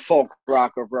the folk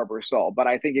rock of Rubber Soul. But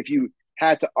I think if you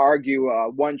had to argue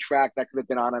one track that could have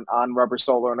been on Rubber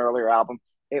Soul or an earlier album,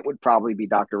 it would probably be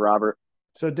Dr. Robert.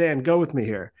 So Dan, go with me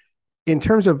here. In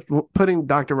terms of putting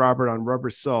Dr. Robert on Rubber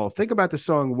Soul, think about the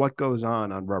song What Goes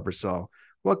On Rubber Soul.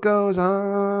 What goes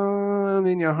on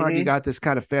in your heart? Mm-hmm. You got this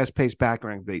kind of fast-paced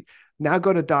background beat. Now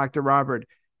go to Dr. Robert.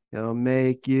 He'll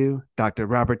make you Dr.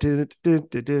 Robert.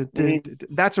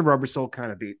 Mm-hmm. That's a Rubber Soul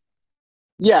kind of beat.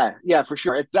 Yeah, for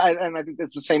sure. And I think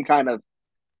it's the same kind of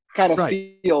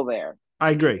right. Feel there.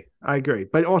 I agree.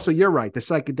 But also, you're right. The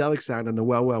psychedelic sound and the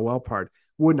well part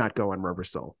would not go on Rubber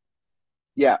Soul.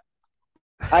 Yeah.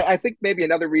 I think maybe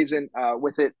another reason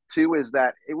with it too is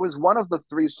that it was one of the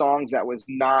 3 songs that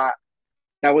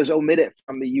was omitted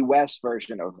from the U.S.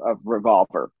 version of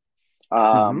Revolver.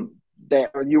 The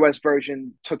U.S.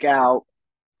 version took out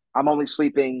 "I'm Only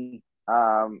Sleeping"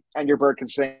 and "Your Bird Can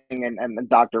Sing" and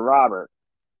Dr. Robert,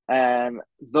 and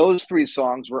those 3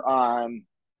 songs were on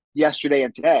 "Yesterday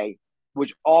and Today,"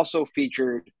 which also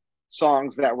featured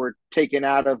songs that were taken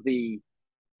out of the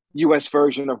U.S.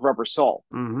 version of Rubber Soul.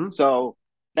 Mm-hmm. So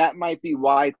that might be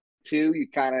why too. You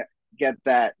kind of get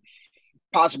that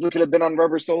possibly could have been on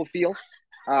Rubber Soul feel,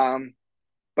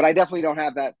 but I definitely don't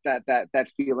have that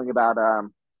feeling about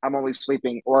 "I'm Only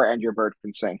Sleeping" or "And Your Bird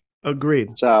Can Sing."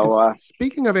 Agreed. So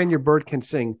speaking of "And Your Bird Can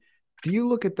Sing," do you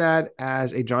look at that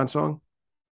as a John song?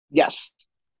 Yes,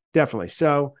 definitely.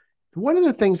 So one of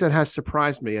the things that has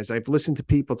surprised me as I've listened to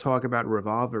people talk about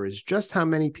Revolver is just how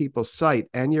many people cite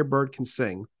 "And Your Bird Can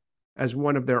Sing" as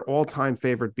one of their all-time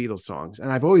favorite Beatles songs.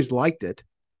 And I've always liked it,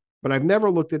 but I've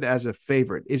never looked at it as a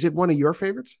favorite. Is it one of your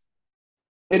favorites?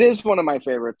 It is one of my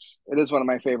favorites.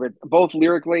 Both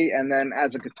lyrically and then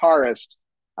as a guitarist.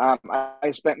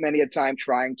 I spent many a time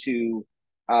trying to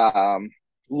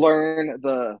learn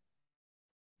the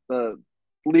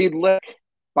lead lick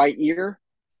by ear,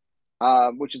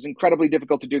 which is incredibly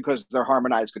difficult to do because they're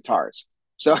harmonized guitars.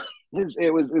 So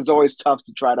it was always tough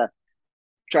to try to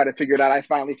figure it out. I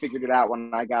finally figured it out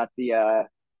when I got the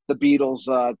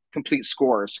Beatles complete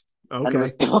scores. Okay. And I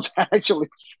was able to actually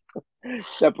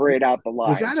separate out the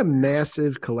lines. Was that a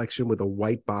massive collection with a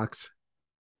white box?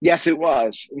 Yes, it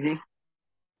was. Mm-hmm.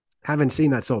 Haven't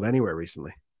seen that sold anywhere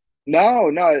recently. No,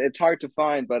 it's hard to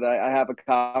find, but I have a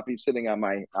copy sitting on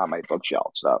my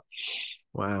bookshelf. So,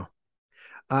 wow.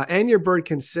 And Your Bird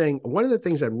Can Sing. One of the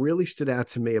things that really stood out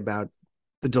to me about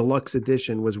the deluxe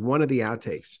edition was one of the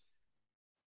outtakes.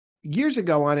 Years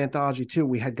ago on Anthology 2,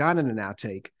 we had gotten an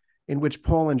outtake in which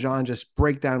Paul and John just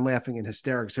break down laughing in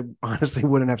hysterics. It honestly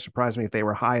wouldn't have surprised me if they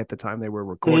were high at the time they were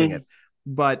recording it.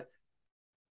 But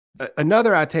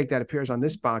another outtake that appears on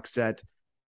this box set,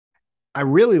 I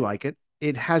really like it.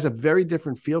 It has a very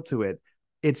different feel to it.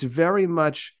 It's very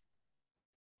much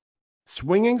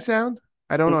swinging sound.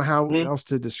 I don't know how else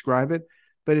to describe it,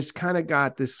 but it's kind of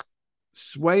got this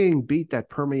swaying beat that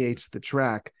permeates the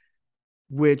track,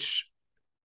 which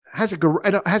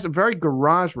it has a very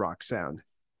garage rock sound.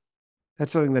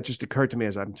 That's something that just occurred to me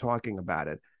as I'm talking about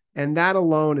it. And that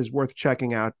alone is worth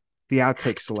checking out the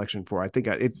outtake selection for. I think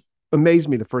it amazed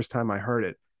me the first time I heard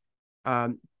it.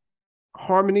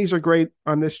 Harmonies are great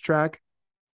on this track.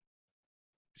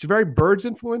 It's a very Byrds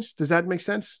influence. Does that make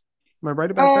sense? Am I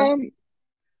right about that?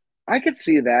 I could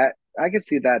see that. I could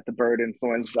see that the Byrd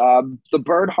influence. The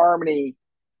Byrd harmony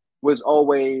was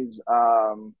always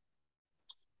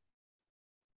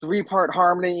 3-part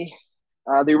harmony,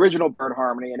 the original Byrd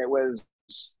harmony, and it was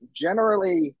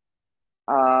generally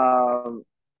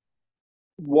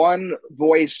one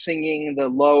voice singing the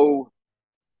low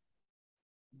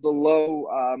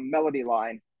melody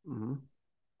line, Mm-hmm.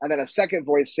 and then a second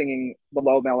voice singing the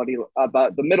low melody,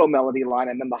 the middle melody line,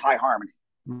 and then the high harmony.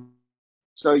 Mm-hmm.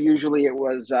 So usually it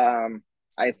was,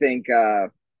 I think,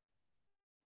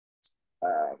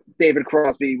 David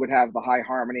Crosby would have the high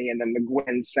harmony, and then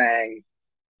McGuinn sang,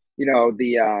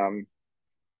 the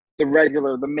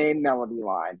main melody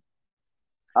line,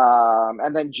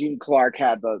 and then Gene Clark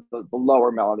had the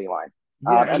lower melody line,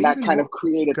 Yeah, and that kind of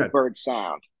created the Byrd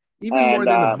sound. Even more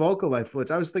than the vocal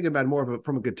influence, I was thinking about more of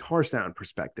from a guitar sound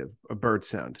perspective, a Byrd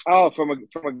sound. Oh, from a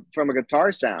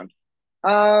guitar sound.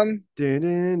 Possibly,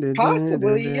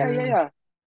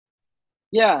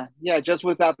 yeah. Just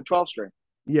without the 12 string.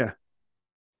 Yeah,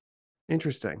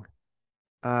 interesting.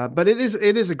 But it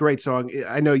is a great song.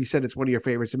 I know you said it's one of your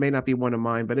favorites. It may not be one of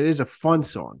mine, but it is a fun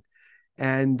song.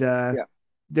 And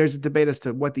there's a debate as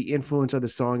to what the influence of the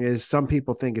song is. Some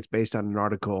people think it's based on an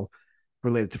article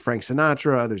related to Frank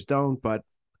Sinatra. Others don't, but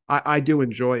I do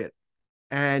enjoy it.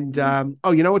 And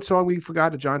you know what song we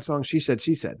forgot? A John song. She Said,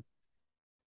 She Said.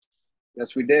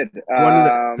 Yes, we did. One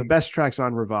of the best tracks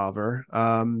on Revolver,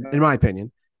 in my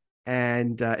opinion.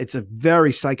 And it's a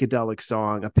very psychedelic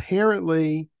song.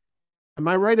 Apparently, am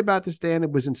I right about this, Dan?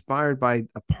 It was inspired by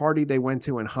a party they went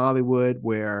to in Hollywood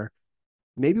where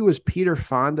maybe it was Peter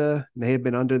Fonda may have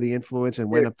been under the influence and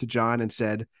went up to John and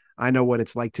said, "I know what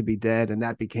it's like to be dead," and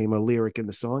that became a lyric in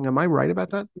the song. Am I right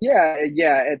about that? Yeah.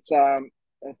 It's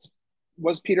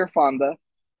was Peter Fonda.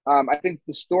 I think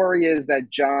the story is that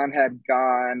John had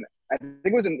gone. I think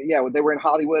it was they were in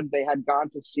Hollywood. They had gone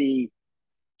to see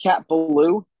Cat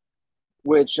Ballou,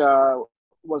 which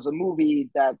was a movie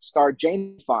that starred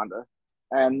Jane Fonda,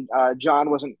 and John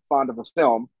wasn't fond of the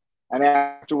film. And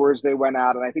afterwards, they went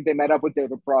out, and I think they met up with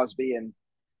David Crosby and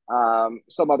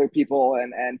some other people.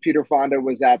 And Peter Fonda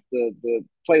was at the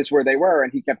place where they were,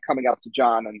 and he kept coming up to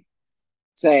John and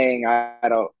saying, I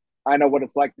know what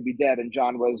it's like to be dead." And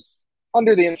John was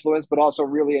under the influence, but also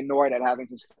really annoyed at having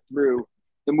to sit through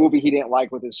the movie he didn't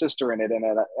like with his sister in it, and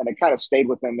it kind of stayed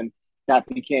with him, and that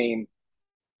became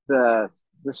the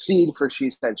seed for She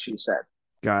Said, She Said.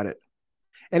 Got it.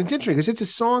 And it's interesting because it's a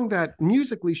song that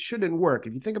musically shouldn't work.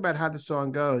 If you think about how the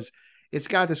song goes, it's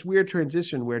got this weird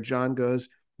transition where John goes,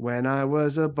 "When I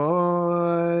was a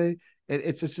boy."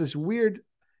 It's just this weird,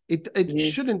 it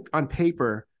shouldn't on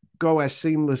paper go as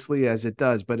seamlessly as it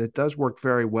does, but it does work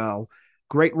very well.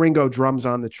 Great Ringo drums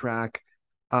on the track.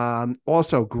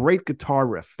 Also, great guitar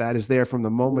riff that is there from the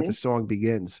moment the song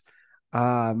begins.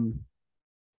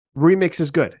 Remix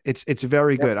is good. It's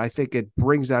very good. I think it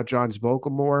brings out John's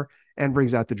vocal more and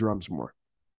brings out the drums more.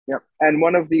 Yep. And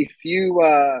one of the few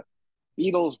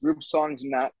Beatles group songs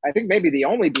I think maybe the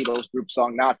only Beatles group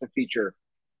song not to feature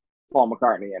Paul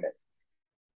McCartney in it.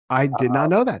 I did not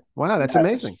know that. Wow, that's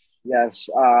amazing. Yes.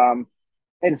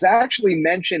 It's actually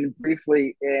mentioned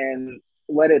briefly in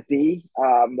Let It Be,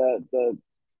 the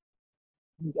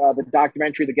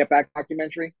documentary, the Get Back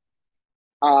documentary.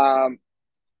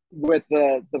 With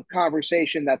the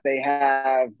conversation that they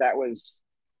have, that was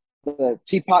the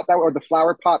teapot or the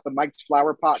flower pot, the Mike's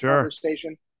flower pot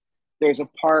conversation. There's a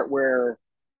part where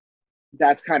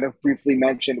that's kind of briefly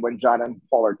mentioned when John and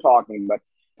Paul are talking, but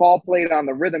Paul played on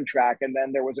the rhythm track, and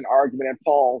then there was an argument, and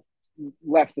Paul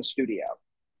left the studio.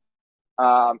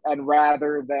 And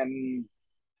rather than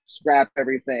scrap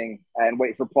everything and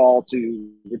wait for Paul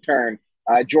to return,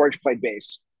 George played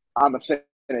bass on the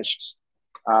finished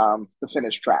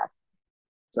track.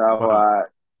 So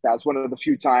that's one of the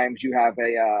few times you have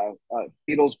a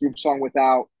Beatles group song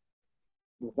without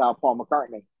Paul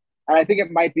McCartney, and I think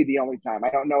it might be the only time. I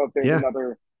don't know if there's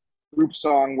another group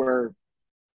song where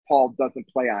Paul doesn't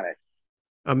play on it.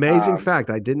 Amazing fact.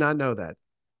 I did not know that,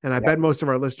 and I bet most of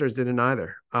our listeners didn't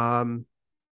either. Have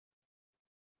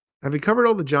we covered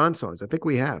all the John songs? I think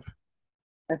we have.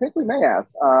 I think we may have.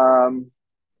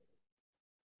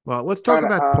 Well, let's talk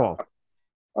about Paul.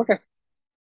 Okay.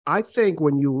 I think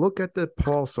when you look at the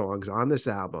Paul songs on this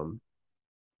album,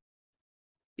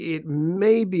 it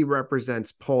maybe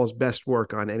represents Paul's best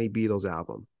work on any Beatles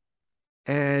album.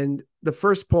 And the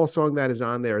first Paul song that is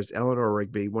on there is Eleanor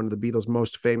Rigby, one of the Beatles'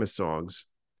 most famous songs.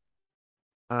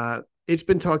 It's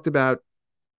been talked about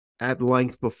at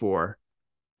length before.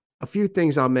 A few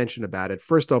things I'll mention about it.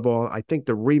 First of all, I think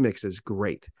the remix is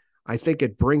great. I think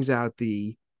it brings out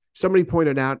somebody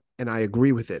pointed out, and I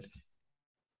agree with it.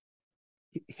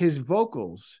 His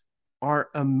vocals are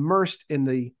immersed in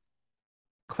the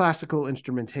classical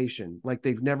instrumentation like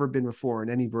they've never been before in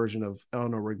any version of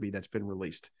Eleanor Rigby that's been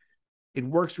released. It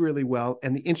works really well,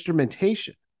 and the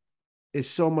instrumentation is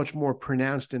so much more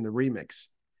pronounced in the remix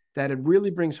that it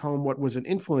really brings home what was an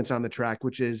influence on the track,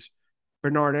 which is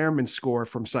Bernard Herrmann's score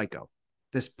from Psycho,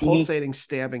 this pulsating,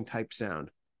 stabbing type sound.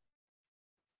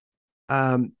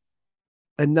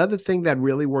 Another thing that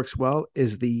really works well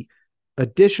is the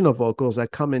additional vocals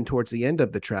that come in towards the end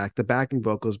of the track, the backing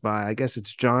vocals by, I guess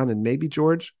it's John and maybe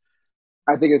George.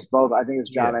 I think it's both. I think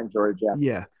it's John and George. Yeah.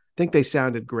 Yeah. I think they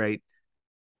sounded great.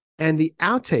 And the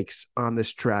outtakes on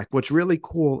this track, what's really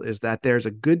cool is that there's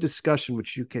a good discussion,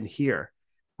 which you can hear,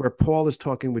 where Paul is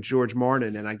talking with George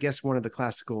Martin, and I guess one of the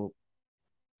classical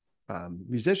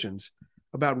musicians,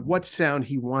 about what sound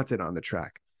he wanted on the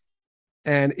track.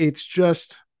 And it's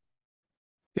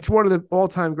one of the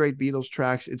all-time great Beatles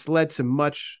tracks. It's led to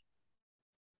much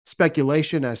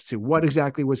speculation as to what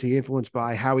exactly was he influenced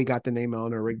by, how he got the name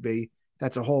Eleanor Rigby.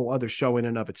 That's a whole other show in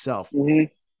and of itself.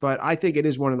 But I think it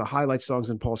is one of the highlight songs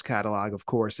in Paul's catalog, of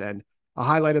course, and a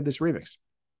highlight of this remix.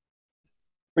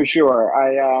 For sure.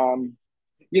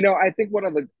 I think one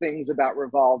of the things about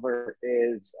Revolver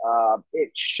is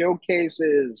it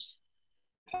showcases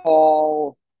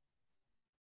Paul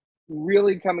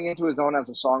really coming into his own as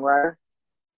a songwriter.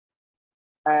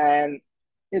 And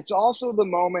it's also the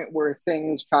moment where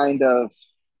things kind of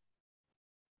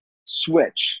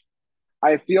switch.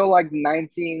 I feel like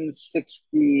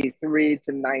 1963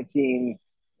 to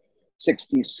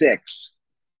 1966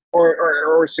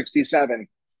 or 67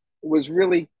 was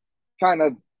really kind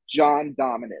of John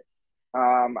dominant.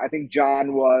 I think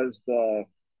John was the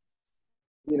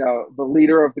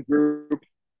leader of the group.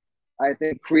 I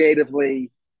think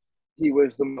creatively, he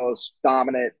was the most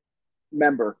dominant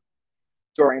member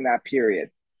during that period.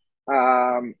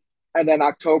 And then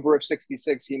October of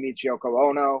 66, he meets Yoko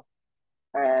Ono.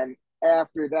 And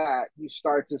after that, you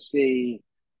start to see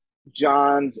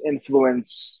John's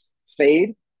influence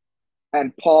fade,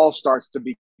 and Paul starts to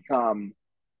become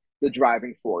the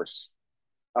driving force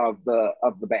of the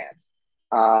band.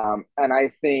 And I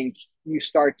think you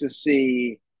start to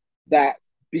see that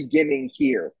beginning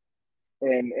here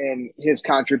in his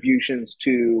contributions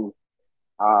to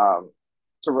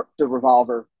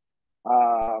Revolver,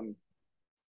 and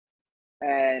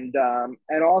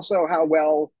also how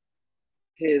well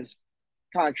his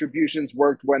contributions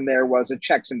worked when there was a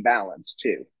checks and balance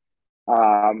too,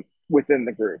 within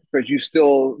the group, because you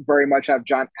still very much have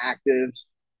John active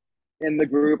in the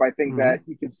group. I think that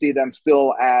you can see them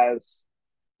still as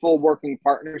full working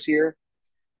partners here.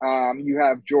 You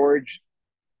have George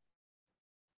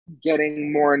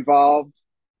getting more involved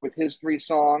with his 3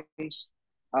 songs.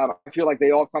 I feel like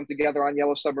they all come together on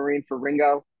Yellow Submarine for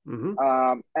Ringo.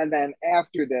 And then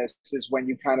after this is when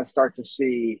you kind of start to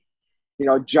see,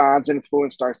 John's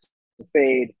influence starts to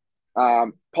fade.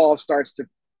 Paul starts to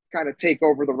kind of take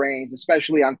over the reins,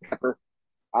 especially on Pepper.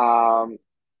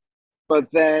 But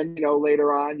then,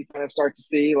 later on, you kind of start to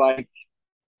see like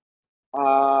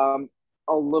a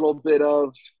little bit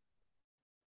of,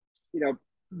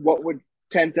 what would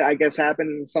tend to, I guess,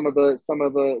 happen in some of the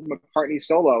McCartney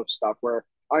solo stuff, where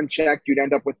unchecked, you'd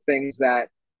end up with things that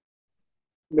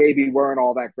maybe weren't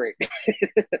all that great.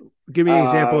 Give me an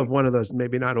example of one of those,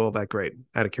 maybe not all that great,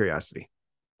 out of curiosity.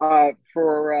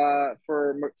 For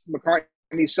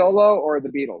McCartney solo or the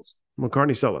Beatles?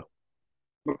 McCartney solo.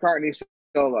 McCartney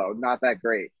solo, not that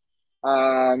great.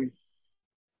 I'm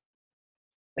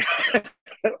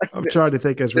trying to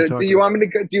think as we're talking. Do you want me to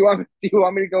go? Do you want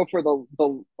me to go for the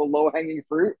low hanging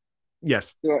fruit?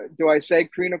 Yes. Do I say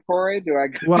Krina Kore?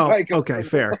 Okay,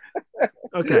 fair.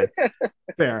 Okay,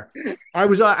 fair. I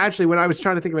was actually, when I was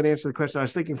trying to think of an answer to the question, I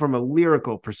was thinking from a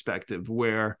lyrical perspective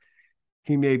where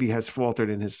he maybe has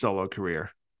faltered in his solo career.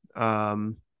 But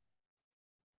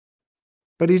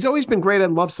he's always been great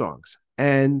at love songs.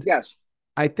 And yes,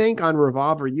 I think on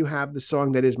Revolver, you have the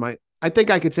song that is I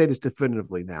think I could say this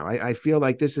definitively now. I feel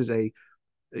like this is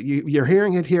you're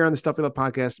hearing it here on the Stuff We Love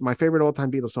podcast. My favorite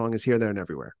all-time Beatles song is Here, There, and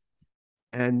Everywhere.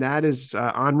 And that is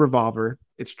on Revolver.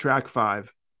 It's track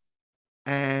 5.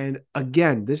 And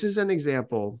again, this is an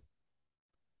example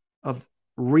of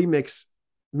remix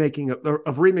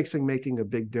remixing making a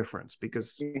big difference,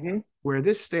 because where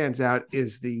this stands out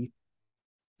is the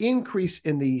increase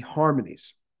in the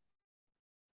harmonies.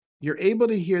 You're able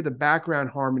to hear the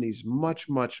background harmonies much,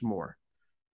 much more.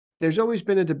 There's always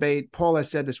been a debate. Paul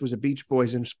has said this was a Beach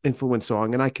Boys influence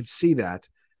song, and I could see that.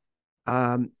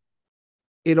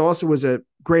 It also was a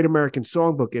Great American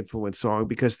Songbook influence song,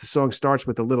 because the song starts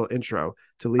with a little intro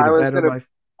to lead a better life.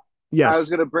 Yes. I was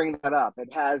going to bring that up.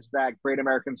 It has that Great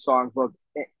American Songbook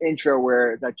intro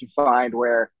that you find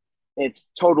where it's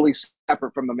totally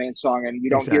separate from the main song, and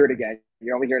you don't hear it again.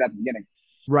 You only hear it at the beginning.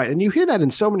 Right. And you hear that in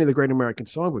so many of the Great American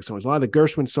Songbook songs. A lot of the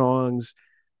Gershwin songs,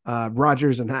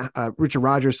 Rogers and Richard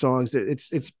Rogers songs.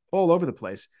 It's all over the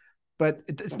place, but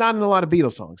it's not in a lot of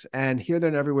Beatles songs. And Here, There,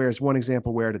 and Everywhere is one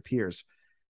example where it appears.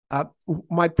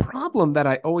 My problem that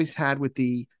I always had with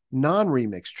the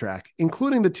non-remix track,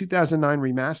 including the 2009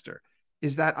 remaster,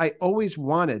 is that I always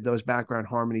wanted those background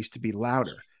harmonies to be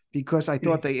louder, because I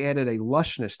thought they added a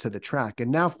lushness to the track.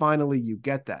 And now finally you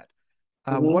get that.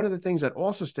 One of the things that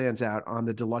also stands out on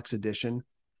the deluxe edition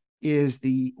is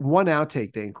the one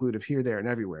outtake they include of Here, There, and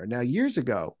Everywhere. Now, years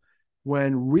ago,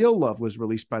 when Real Love was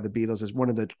released by the Beatles as one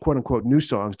of the quote-unquote new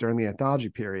songs during the anthology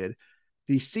period,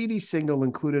 the CD single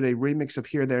included a remix of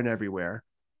Here, There, and Everywhere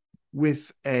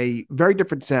with a very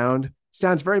different sound.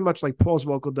 Sounds very much like Paul's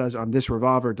vocal does on this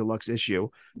Revolver deluxe issue,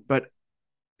 but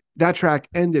that track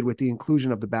ended with the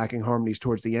inclusion of the backing harmonies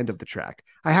towards the end of the track.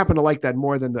 I happen to like that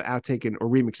more than the outtake or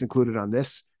remix included on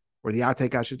this, or the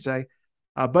outtake, I should say.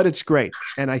 But it's great.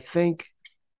 And I think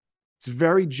it's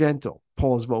very gentle,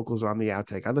 Paul's vocals on the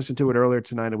outtake. I listened to it earlier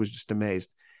tonight. I was just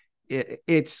amazed.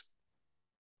 It's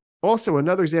also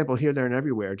another example, Here, There, and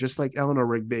Everywhere, just like Eleanor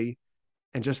Rigby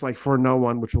and just like For No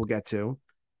One, which we'll get to.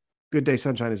 Good Day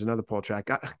Sunshine is another Paul track.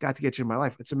 Got to Get You in My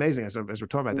Life. It's amazing as we're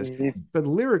talking about this. But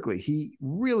lyrically, he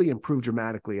really improved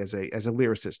dramatically as a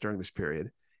lyricist during this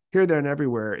period. Here, There, and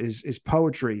Everywhere is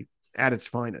poetry at its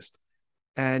finest.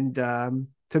 And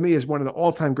to me is one of the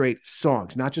all-time great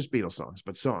songs, not just Beatles songs,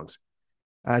 but songs.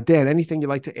 Dan, anything you'd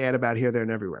like to add about Here, There,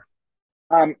 and Everywhere?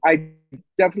 I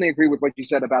definitely agree with what you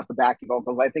said about the backing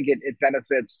vocals. I think it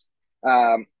benefits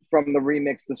from the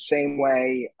remix the same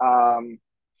way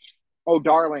Oh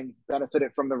Darling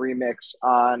benefited from the remix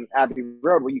on Abbey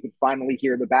Road, where you could finally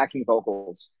hear the backing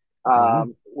vocals,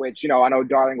 which, on Oh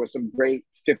Darling was some great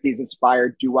 50s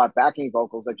inspired doo-wop backing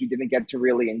vocals that you didn't get to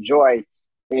really enjoy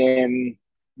in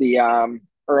the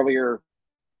earlier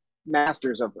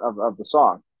masters of the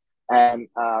song. And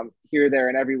Here, There,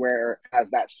 and Everywhere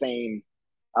has that same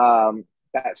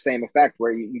effect,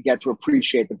 where you get to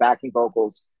appreciate the backing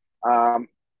vocals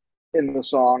in the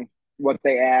song, what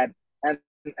they add,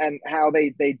 and how they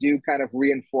do kind of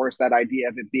reinforce that idea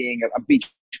of it being a Beach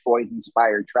Boys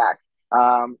inspired track.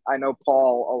 I know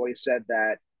Paul always said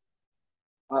that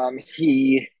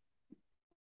he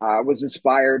was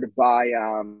inspired by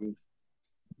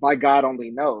God Only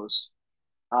Knows.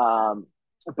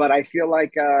 But I feel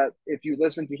like if you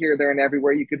listen to Here, There, and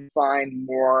Everywhere, you could find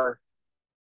more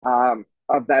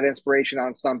of that inspiration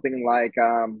on something like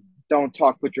Don't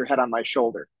Talk, Put Your Head on My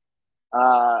Shoulder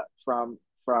from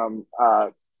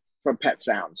Pet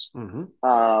Sounds.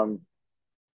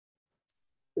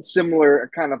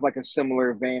 Similar, kind of like a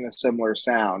similar vein, a similar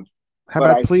sound. How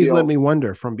about Please Let Me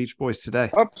Wonder from Beach Boys Today?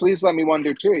 Oh, Please Let Me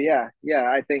Wonder too. Yeah.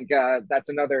 I think that's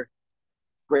another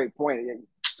great point.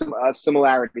 Some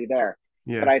similarity there.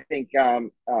 Yeah. But I think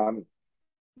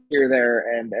Here,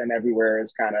 There, and Everywhere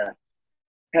is kind of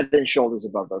head and shoulders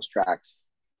above those tracks,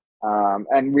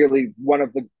 and really one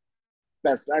of the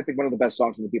best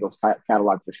songs in the Beatles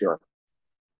catalog for sure.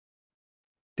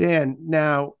 Dan,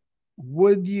 now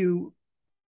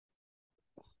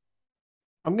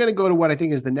I'm going to go to what I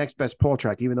think is the next best Paul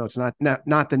track, even though it's not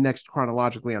the next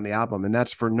chronologically on the album, and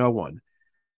that's For No One.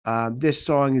 This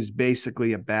song is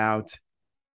basically about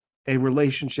a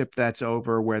relationship that's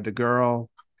over, where the girl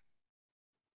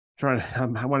I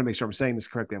want to make sure I'm saying this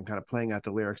correctly. I'm kind of playing out the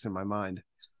lyrics in my mind.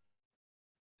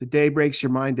 The day breaks,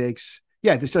 your mind aches.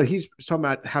 Yeah, so he's talking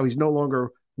about how he's no longer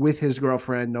with his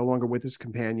girlfriend, no longer with his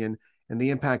companion, and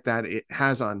the impact that it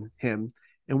has on him,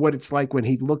 and what it's like when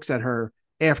he looks at her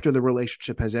after the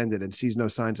relationship has ended and sees no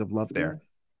signs of love there.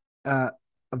 A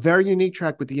very unique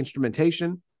track with the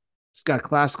instrumentation. It's got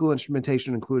classical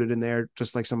instrumentation included in there,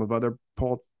 just like some of other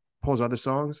Paul's other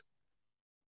songs.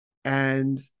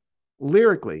 And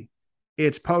lyrically,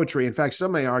 it's poetry. In fact,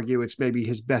 some may argue it's maybe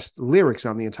his best lyrics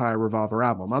on the entire Revolver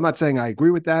album. I'm not saying I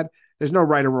agree with that. There's no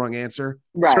right or wrong answer.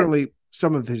 Right. Certainly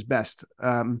some of his best.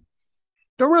 Don't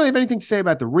really have anything to say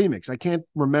about the remix. I can't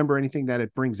remember anything that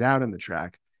it brings out in the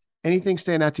track. Anything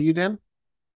stand out to you, Dan?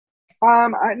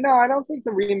 No, I don't think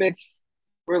the remix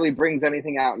really brings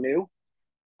anything out new.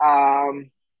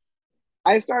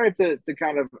 I started to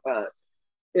kind of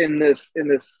in this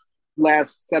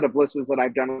last set of lists that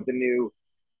I've done with the new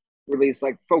release,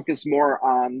 like focus more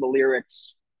on the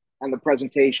lyrics and the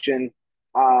presentation,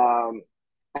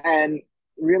 and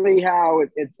really how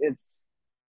it's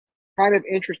kind of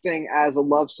interesting as a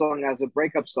love song, as a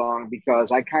breakup song,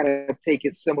 because I kind of take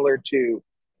it similar to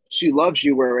 "She Loves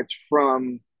You," where it's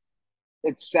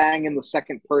sang in the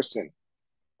second person,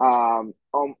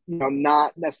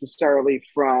 not necessarily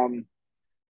from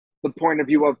the point of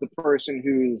view of the person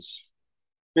who's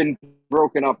been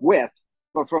broken up with,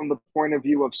 but from the point of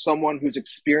view of someone who's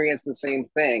experienced the same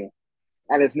thing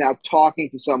and is now talking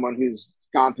to someone who's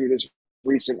gone through this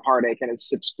recent heartache and is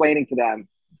explaining to them,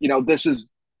 this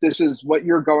is what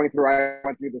you're going through. I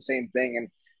went through the same thing, and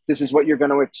this is what you're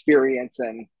going to experience.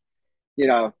 And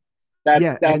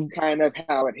that's kind of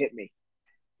how it hit me.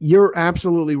 You're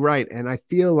absolutely right. And I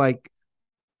feel like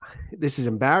this is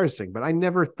embarrassing, but I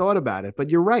never thought about it. But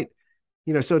you're right.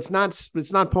 So it's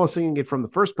not Paul singing it from the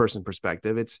first person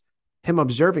perspective. It's him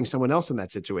observing someone else in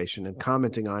that situation and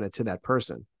commenting on it to that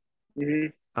person.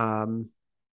 Mm-hmm.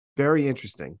 Very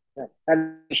interesting.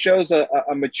 And it shows a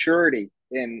maturity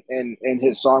in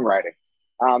his songwriting,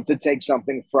 to take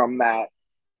something from that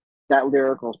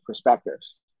lyrical perspective.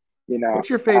 What's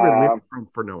your favorite lyric from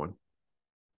For No One?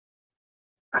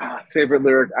 Favorite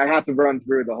lyric? I have to run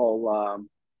through the whole.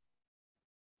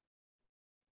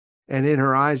 And in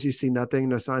her eyes, you see nothing,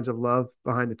 no signs of love.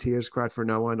 Behind the tears, cried for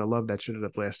no one. A love that shouldn't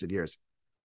have lasted years.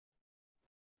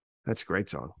 That's a great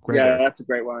song. That's a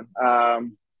great one.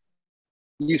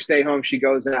 You stay home. She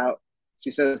goes out.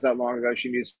 She says that long ago she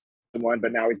knew someone,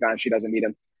 but now he's gone. She doesn't need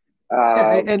him.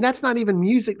 And that's not even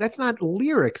music. That's not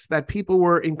lyrics that people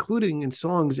were including in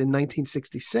songs in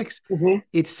 1966. Mm-hmm.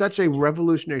 It's such a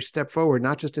revolutionary step forward,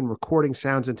 not just in recording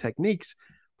sounds and techniques,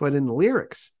 but in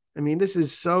lyrics. I mean, this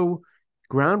is so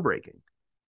groundbreaking.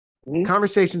 Mm-hmm.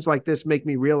 Conversations like this make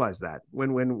me realize that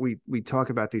when we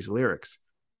talk about these lyrics.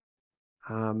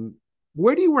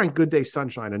 Where do you rank Good Day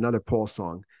Sunshine, another Paul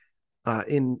song,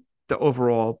 in the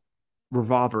overall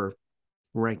Revolver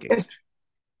rankings?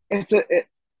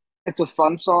 It's a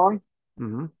fun song.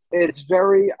 Mm-hmm. It's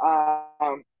very,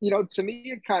 to me,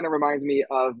 it kind of reminds me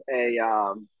of a,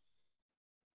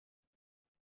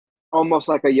 almost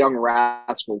like a Young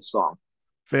Rascals song.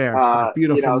 Fair.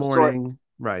 Beautiful morning.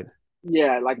 Right.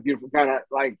 Yeah. Like beautiful, kind of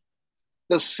like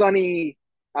the sunny,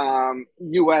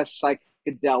 US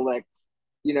psychedelic,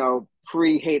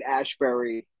 pre-Haight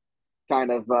Ashbury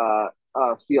kind of,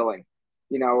 feeling,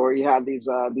 where you had these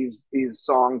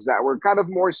songs that were kind of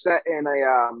more set in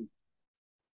a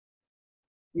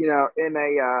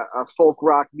folk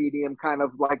rock medium, kind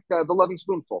of like the Loving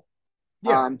Spoonful.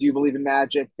 Yeah. Do you believe in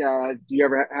magic? Have you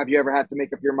ever had to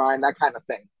make up your mind? That kind of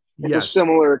thing. It's a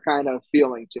similar kind of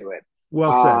feeling to it.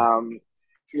 Well said.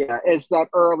 Yeah, it's that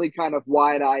early kind of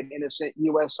wide-eyed, innocent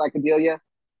U.S. psychedelia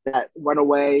that went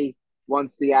away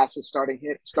once the acid started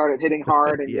hitting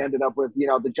hard, and you ended up with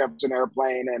the Jefferson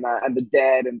Airplane and the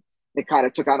Dead, and it kind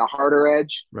of took on a harder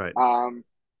edge. Right.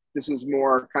 This is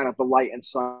more kind of the light and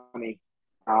sunny,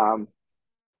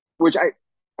 which I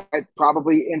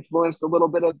probably influenced a little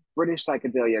bit of British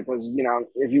psychedelia, because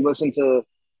if you listen to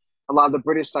a lot of the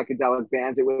British psychedelic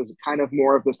bands, it was kind of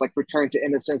more of this like return to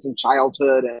innocence and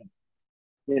childhood, and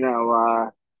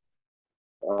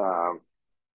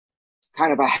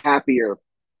kind of a happier,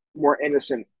 more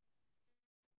innocent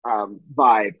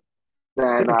vibe.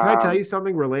 Can I tell you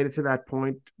something related to that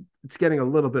point? It's getting a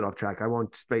little bit off track. I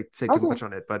won't say too much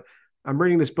on it, but I'm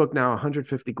reading this book now,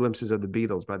 150 Glimpses of the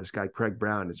Beatles by this guy, Craig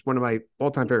Brown. It's one of my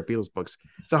all-time favorite Beatles books.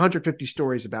 It's 150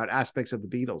 stories about aspects of the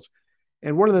Beatles.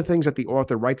 And one of the things that the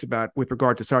author writes about with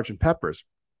regard to Sgt. Pepper's,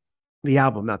 the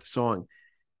album, not the song,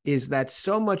 is that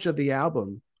so much of the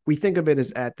album, we think of it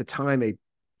as at the time a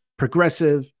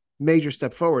progressive, major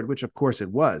step forward, which of course it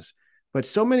was. But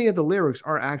so many of the lyrics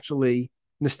are actually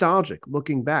nostalgic,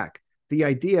 looking back. The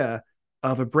idea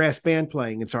of a brass band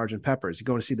playing in Sgt. Pepper's, you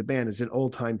go to see the band, is an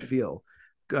old-time feel.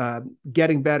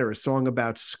 Getting Better, a song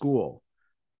about school.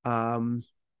 Being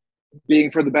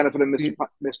for the benefit of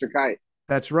Mr. Kite.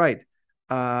 That's right.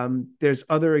 There's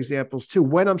other examples too.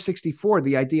 When I'm 64,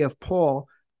 the idea of Paul,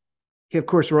 he of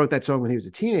course wrote that song when he was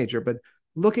a teenager, but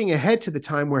looking ahead to the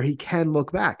time where he can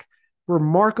look back.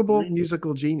 Remarkable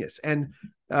musical genius. And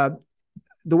the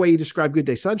way you describe Good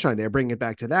Day Sunshine there, bringing it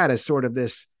back to that as sort of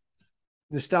this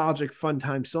nostalgic fun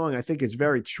time song, I think is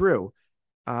very true.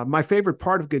 My favorite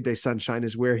part of Good Day Sunshine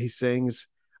is where he sings,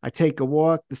 I take a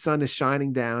walk, the sun is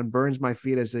shining down, burns my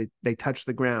feet as they touch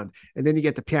the ground. And then you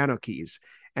get the piano keys.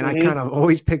 And I kind of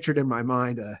always pictured in my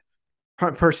mind a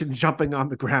person jumping on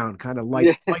the ground, kind of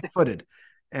Yeah. light-footed,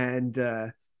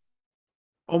 and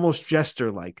almost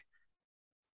jester-like.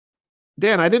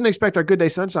 Dan, I didn't expect our Good Day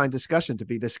Sunshine discussion to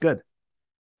be this good.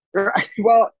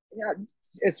 Well, yeah,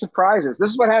 it surprises. This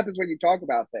is what happens when you talk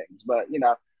about things, but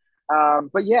yeah,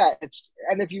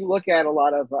 and if you look at a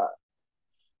lot of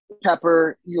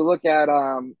Pepper, you look at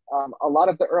a lot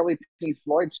of the early Pink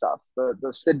Floyd stuff,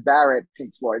 the Syd Barrett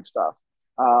Pink Floyd stuff,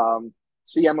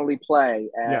 See Emily Play,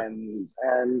 Yeah.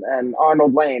 and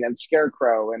Arnold Lane and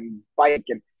Scarecrow and Bike,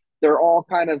 and they're all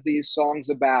kind of these songs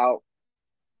about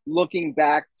looking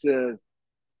back to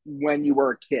when you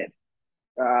were a kid.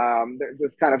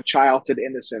 This kind of childhood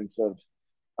innocence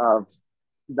of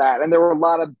that, and there were a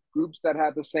lot of groups that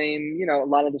had the same. A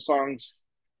lot of the songs,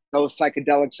 those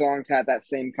psychedelic songs, had that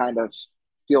same kind of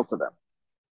feel to them.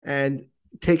 And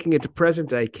taking it to present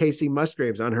day, Casey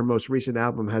Musgraves on her most recent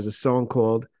album has a song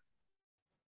called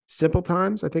Simple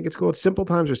Times. I think it's called Simple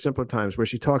Times or Simpler Times, where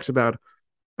she talks about,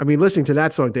 I mean, listening to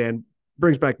that song, Dan,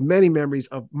 brings back many memories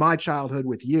of my childhood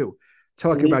with you,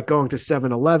 talking about going to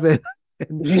 7-Eleven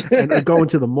and going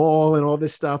to the mall and all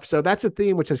this stuff. So that's a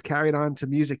theme which has carried on to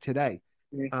music today.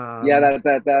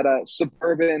 That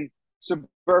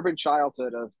suburban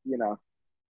childhood of,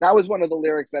 that was one of the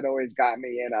lyrics that always got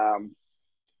me in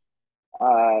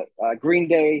Green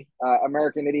Day,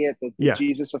 American Idiot, the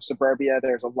Jesus of Suburbia.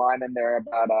 There's a line in there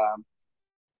about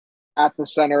at the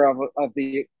center of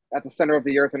the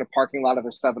earth in a parking lot of a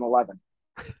 7-Eleven.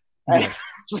 Yes.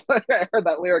 I heard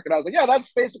that lyric and I was like, yeah,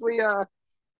 that's basically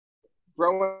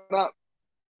growing up.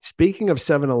 Speaking of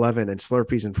 7-Eleven and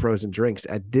Slurpees and frozen drinks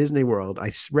at Disney World,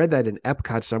 I read that in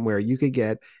Epcot somewhere you could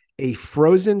get a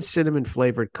frozen cinnamon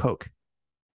flavored Coke.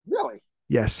 Really?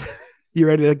 Yes. You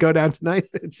ready to go down tonight?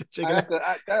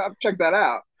 I'll check that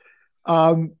out.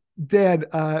 Dan,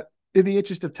 in the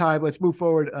interest of time, let's move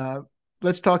forward.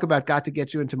 Let's talk about Got to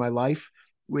Get You Into My Life,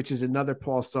 which is another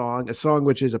Paul song, a song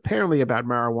which is apparently about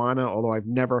marijuana, although I've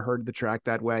never heard the track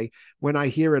that way. When I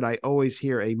hear it, I always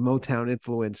hear a Motown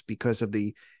influence because of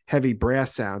the heavy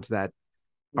brass sounds that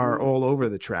are all over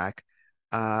the track.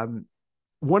 One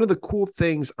of the cool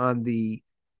things on the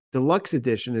deluxe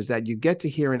edition is that you get to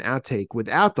hear an outtake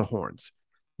without the horns,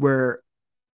 where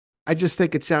I just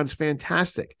think it sounds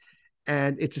fantastic.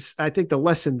 And I think the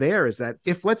lesson there is that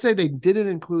if, let's say, they didn't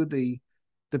include the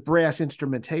brass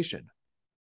instrumentation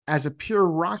as a pure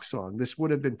rock song, this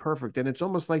would have been perfect. And it's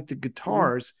almost like the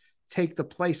guitars take the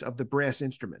place of the brass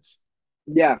instruments.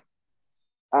 Yeah.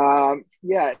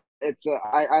 It's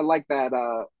I like that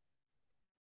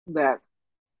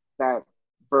that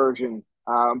version.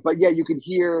 But yeah, you can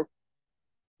hear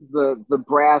the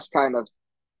brass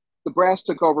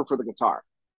took over for the guitar.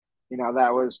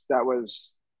 That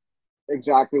was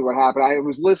exactly what happened. I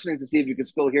was listening to see if you could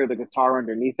still hear the guitar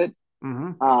underneath it,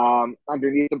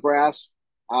 underneath the brass.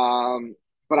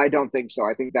 But I don't think so.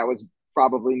 I think that was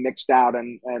probably mixed out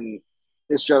and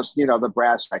it's just, the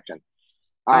brass section.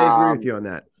 I agree with you on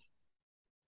that.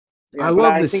 Yeah, I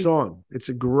love this song. It's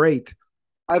a great.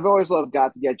 I've always loved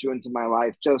Got to Get You Into My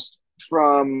Life, just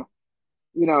from,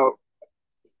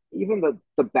 even the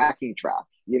backing track,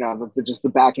 just the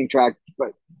backing track,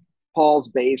 but Paul's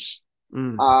bass.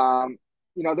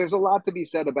 There's a lot to be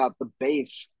said about the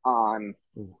bass on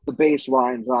the bass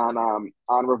lines on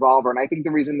Revolver. And I think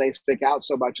the reason they stick out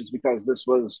so much is because this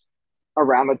was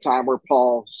around the time where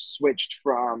Paul switched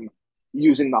from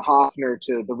using the Hofner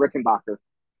to the Rickenbacker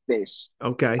bass.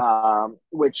 Okay.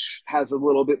 Which has a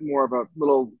little bit more of a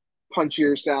little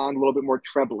punchier sound, a little bit more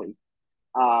trebly.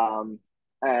 I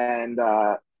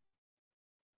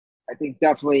think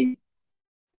definitely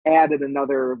added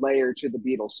another layer to the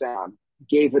Beatles sound,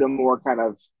 gave it a more kind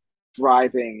of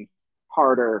driving,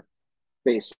 harder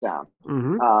bass sound.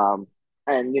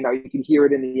 And you can hear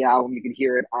it in the album, you can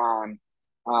hear it on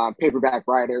Paperback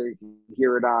Writer, you can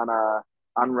hear it on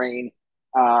Rain.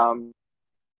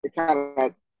 It kind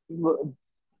of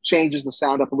changes the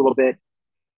sound up a little bit.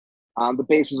 The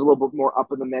bass is a little bit more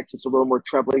up in the mix. It's a little more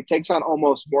trebly. It takes on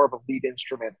almost more of a lead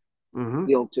instrument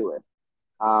feel to it.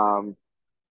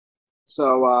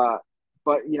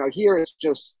 But here it's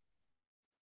just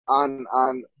on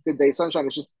Good Day Sunshine.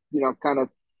 It's just kind of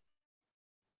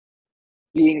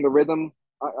being the rhythm,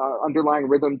 underlying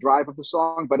rhythm drive of the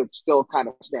song, but it still kind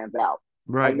of stands out.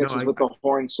 Right, it mixes with the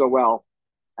horns so well.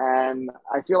 And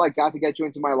I feel like Got to Get You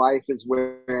Into My Life is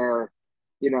where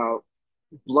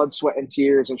Blood, Sweat, and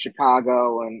Tears in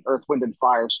Chicago and Earth, Wind, and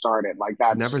Fire started. Like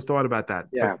that's never thought about that.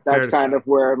 Yeah, that's kind of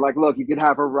where, like, look, you could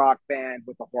have a rock band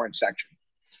with a horn section,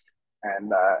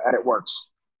 and it works.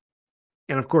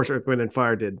 And of course, Earth, Wind, and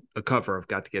Fire did a cover of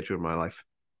 "Got to Get You in My Life,"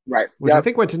 right? Which I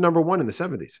think went to #1 in the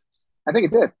 '70s. I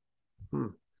think it did. Hmm.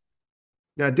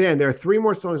 Now, Dan, there are three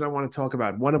more songs I want to talk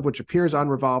about, one of which appears on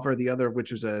Revolver, the other of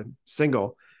which is a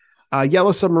single.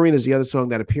 Yellow Submarine is the other song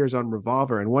that appears on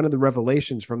Revolver. And one of the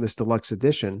revelations from this deluxe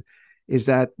edition is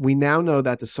that we now know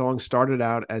that the song started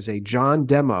out as a John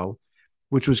demo,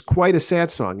 which was quite a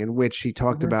sad song in which he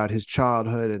talked about his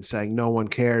childhood and saying, no one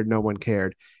cared, no one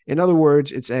cared. In other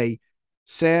words, it's a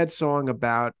sad song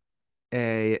about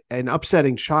an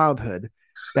upsetting childhood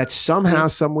that somehow,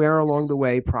 somewhere along the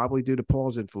way, probably due to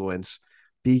Paul's influence,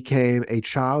 became a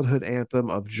childhood anthem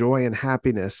of joy and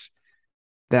happiness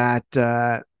that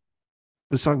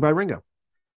was sung by Ringo.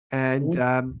 And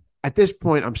at this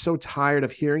point, I'm so tired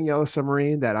of hearing Yellow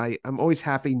Submarine that I'm always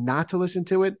happy not to listen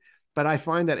to it. But I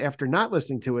find that after not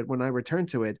listening to it, when I return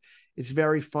to it, it's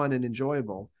very fun and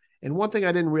enjoyable. And one thing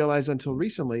I didn't realize until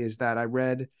recently is that I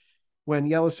read when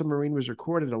Yellow Submarine was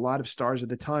recorded, a lot of stars at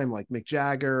the time, like Mick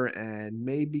Jagger and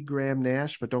maybe Graham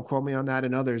Nash, but don't quote me on that,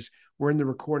 and others, were in the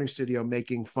recording studio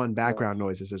making fun background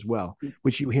noises as well,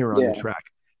 which you hear on the track.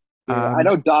 Yeah, I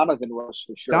know Donovan was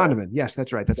for sure. Donovan, yes,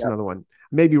 that's right. That's another one.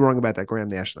 Maybe wrong about that Graham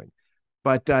Nash thing.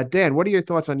 But Dan, what are your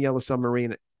thoughts on Yellow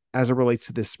Submarine as it relates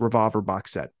to this Revolver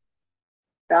box set?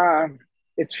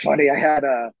 It's funny. I had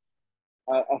a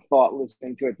thought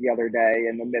listening to it the other day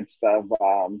in the midst of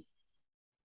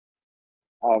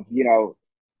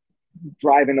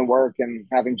driving to work and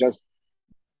having just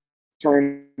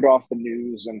turned off the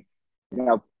news and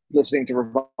listening to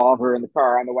Revolver in the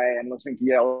car on the way and listening to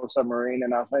Yellow Submarine,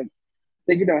 and I was like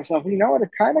thinking to myself, you know what? It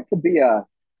kind of could be a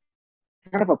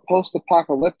kind of a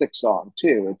post-apocalyptic song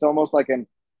too. It's almost like an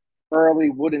early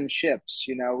wooden ships.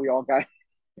 We all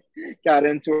got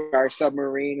into our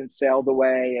submarine and sailed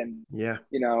away, and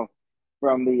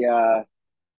from the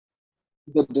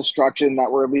destruction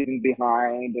that we're leaving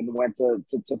behind, and went to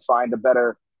find a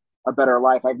better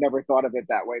life. I've never thought of it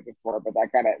that way before, but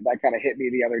that kind of hit me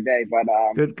the other day.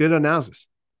 But good analysis.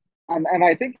 And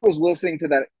I think it was listening to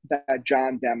that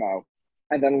John demo,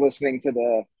 and then listening to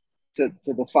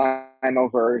the final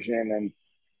version, and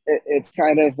it's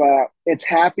kind of it's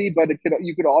happy, but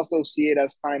you could also see it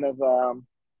as kind of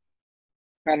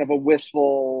a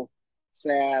wistful,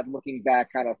 sad, looking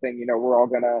back kind of thing. We're all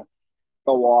gonna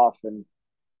go off and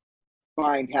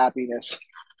find happiness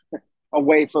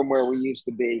away from where we used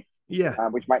to be,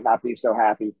 which might not be so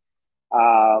happy.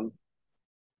 But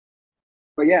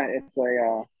yeah, it's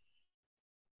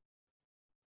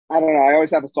I don't know. I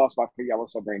always have a soft spot for Yellow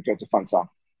Submarine too. It's a fun song.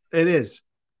 It is.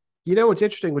 What's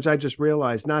interesting, which I just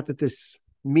realized, not that this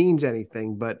means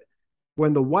anything, but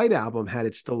when the White Album had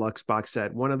its deluxe box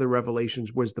set, one of the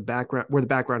revelations was the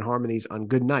background harmonies on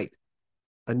Good Night,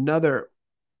 another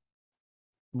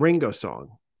Ringo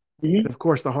song. And of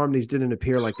course, the harmonies didn't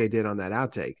appear like they did on that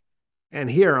outtake.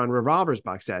 And here on Revolver's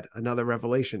box set, another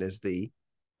revelation is the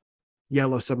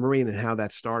Yellow Submarine and how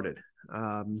that started.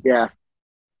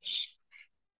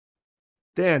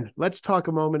 Dan, let's talk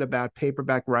a moment about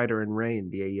Paperback Writer and Rain,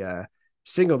 the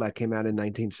single that came out in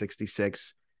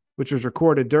 1966, which was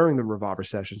recorded during the Revolver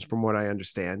sessions, from what I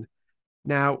understand.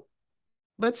 Now,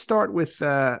 let's start with,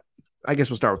 I guess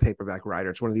we'll start with Paperback Writer.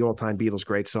 It's one of the all-time Beatles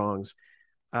great songs.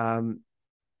 I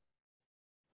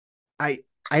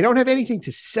don't have anything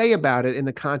to say about it in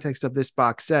the context of this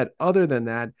box set, other than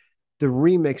that the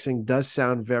remixing does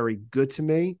sound very good to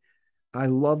me. I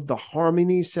love the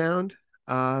harmony sound.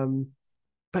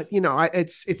 But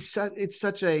it's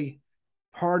such a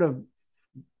part of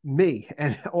me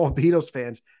and all Beatles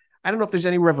fans. I don't know if there's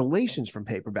any revelations from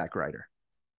Paperback Writer.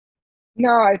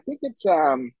 No, I think it's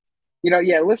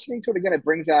listening to it again, it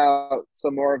brings out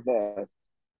some more of the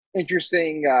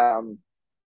interesting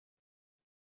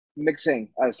mixing,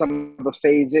 some of the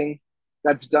phasing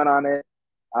that's done on it,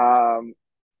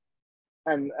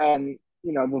 and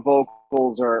the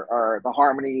vocals are the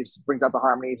harmonies, brings out the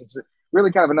harmonies. It's really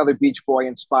kind of another Beach Boy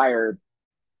inspired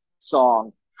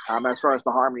song, as far as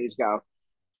the harmonies go.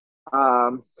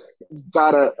 It's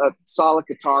got a solid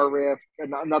guitar riff,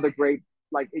 and another great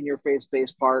in your face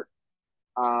bass part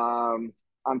on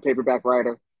Paperback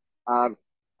Writer.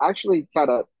 Actually kind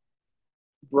of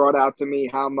brought out to me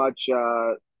how much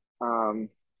the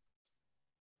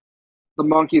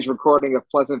Monkees recording of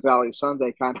Pleasant Valley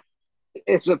Sunday kind of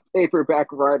is a Paperback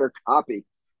Writer copy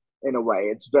in a way.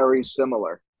 It's very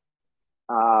similar.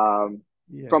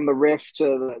 From the riff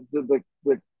to the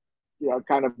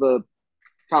kind of the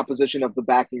composition of the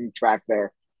backing track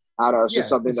there. I don't know, it's just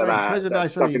something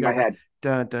that's stuck in my head.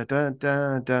 Dun, dun, dun,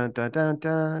 dun, dun, dun, dun,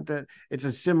 dun, dun. It's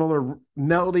a similar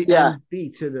melody and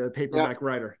beat to the Paperback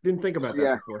Writer. Didn't think about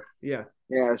that before. Yeah,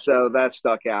 so that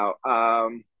stuck out.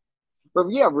 But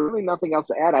yeah, really nothing else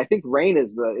to add. I think Rain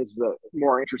is the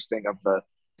more interesting of the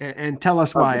And tell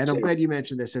us of why. the And I'm two. glad you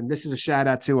mentioned this. And this is a shout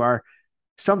out to our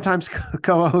sometimes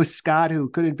co-host Scott, who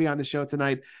couldn't be on the show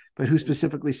tonight, but who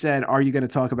specifically said, "Are you going to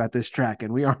talk about this track?"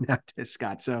 And we are now,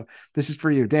 Scott. So this is for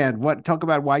you, Dan. Talk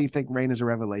about why you think Rain is a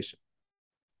revelation.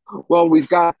 Well, we've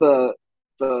got the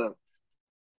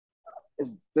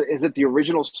is it the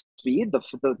original speed,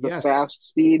 the Yes. fast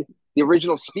speed, the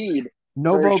original speed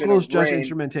No version vocals, of just Rain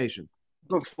instrumentation.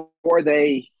 before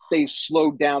they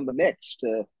slowed down the mix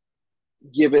to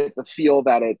give it the feel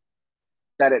that it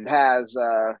has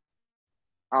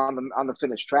on the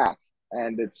finished track,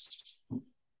 and it's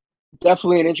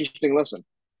definitely an interesting listen.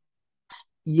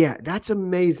 Yeah, that's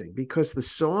amazing because the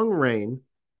song Rain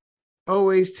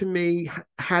always to me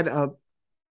had a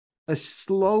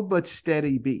slow but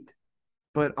steady beat.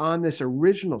 But on this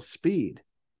original speed,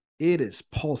 it is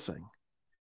pulsing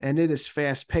and it is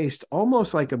fast paced,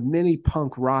 almost like a mini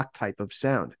punk rock type of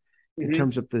sound in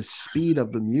terms of the speed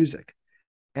of the music.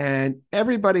 And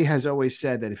everybody has always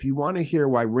said that if you want to hear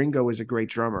why Ringo is a great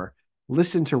drummer,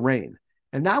 listen to Rain.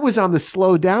 And that was on the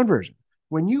slowed down version.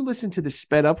 When you listen to the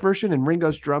sped up version and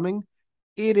Ringo's drumming,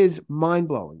 it is mind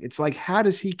blowing. It's like, how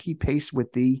does he keep pace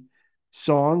with the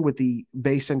song, with the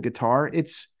bass and guitar?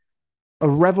 It's a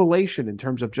revelation in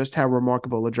terms of just how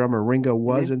remarkable a drummer Ringo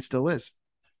was and still is.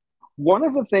 One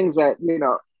of the things that,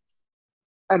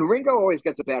 and Ringo always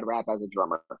gets a bad rap as a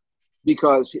drummer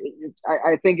because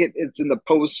I think it's in the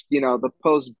post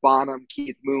Bonham,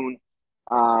 Keith Moon,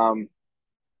 um,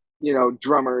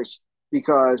 drummers,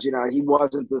 because, he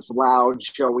wasn't this loud,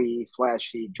 showy,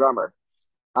 flashy drummer.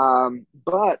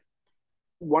 But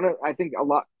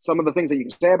some of the things that you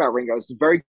can say about Ringo is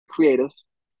very creative.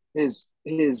 His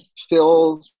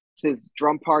fills, his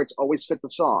drum parts always fit the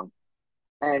song,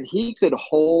 and he could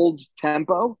hold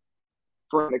tempo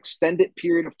for an extended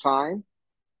period of time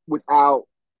without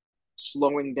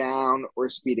slowing down or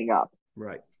speeding up.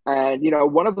 Right. And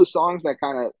one of the songs that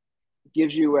kind of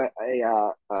gives you a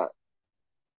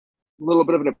little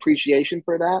bit of an appreciation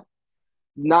for that.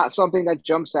 Not something that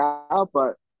jumps out,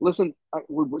 but listen.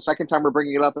 Second time we're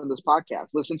bringing it up in this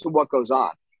podcast. Listen to What Goes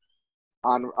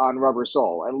on Rubber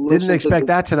Soul, and didn't expect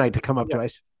that tonight to come up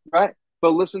twice. Right,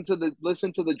 but listen to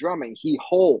the drumming. He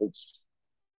holds.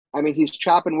 I mean, he's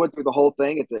chopping wood through the whole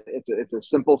thing. It's a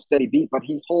simple, steady beat, but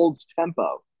he holds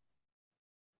tempo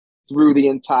through the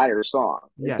entire song.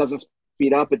 Yes. It doesn't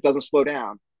speed up. It doesn't slow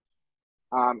down.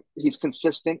 He's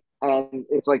consistent, and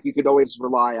it's like you could always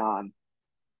rely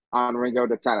on Ringo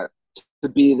to kind of to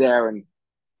be there and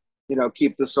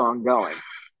keep the song going.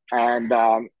 And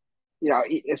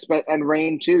and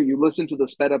Rain too. You listen to the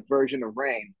sped up version of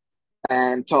Rain,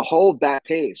 and to hold that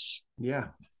pace,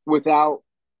 without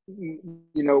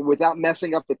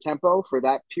messing up the tempo for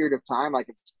that period of time, like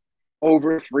it's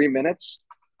over 3 minutes.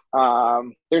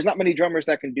 There's not many drummers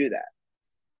that can do that.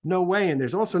 No way. And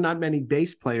there's also not many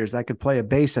bass players that could play a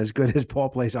bass as good as Paul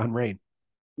plays on Rain.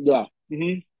 Yeah.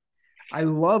 Mm-hmm. I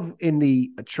love in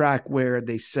the track where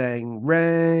they sang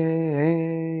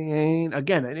Rain,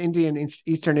 again, an Indian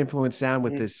Eastern influence sound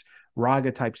with this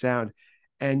raga type sound.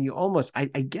 And you almost, I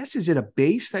guess, is it a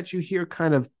bass that you hear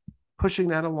kind of pushing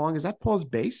that along? Is that Paul's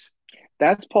bass?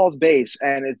 That's Paul's bass.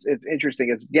 And it's interesting.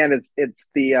 It's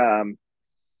the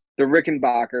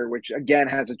Rickenbacker, which again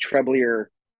has a treblier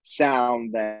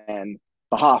sound than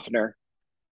the Hofner.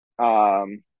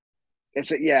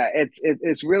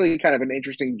 It's really kind of an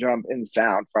interesting jump in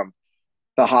sound from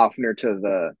the Hofner to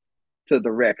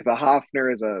the Rick. The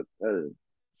Hofner is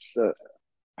a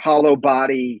hollow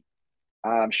body,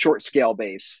 short scale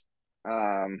bass,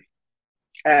 and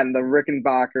the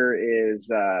Rickenbacker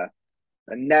is a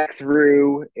neck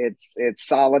through. It's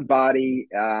solid body,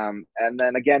 and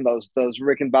then again those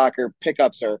Rickenbacker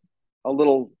pickups are a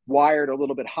little wired a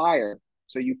little bit higher,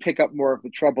 so you pick up more of the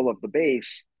treble of the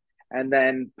bass. And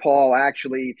then Paul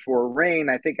actually, for Rain,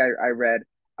 I think I read,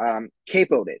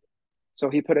 capoed it.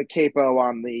 So he put a capo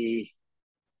on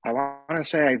I want to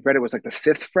say I read it was like the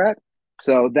 5th fret.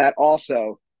 So that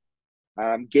also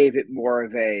gave it more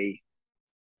of a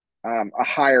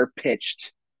higher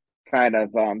pitched kind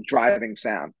of driving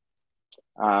sound.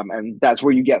 And that's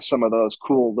where you get some of those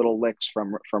cool little licks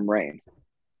from Rain.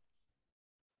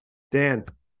 Dan,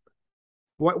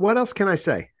 what else can I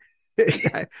say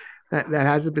that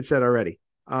hasn't been said already?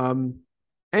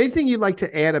 Anything you'd like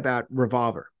to add about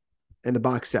Revolver and the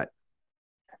box set?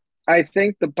 I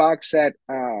think the box set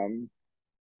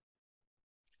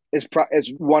is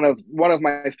one of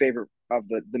my favorite of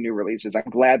the new releases. I'm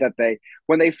glad that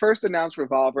when they first announced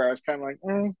Revolver, I was kind of like,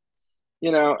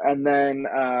 and then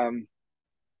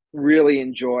really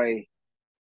enjoy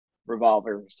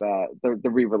Revolver's the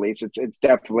re-release. It's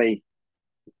definitely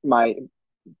my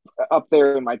up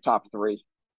there in my top three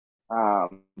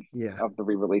Yeah. of the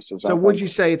re-releases. So would you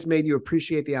say it's made you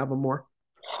appreciate the album more?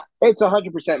 It's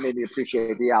 100% made me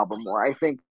appreciate the album more.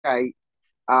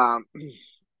 Um,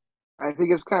 I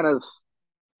think it's kind of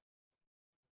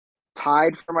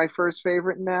tied for my first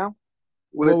favorite now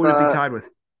What would it be tied with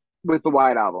the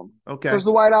White Album. Okay. Because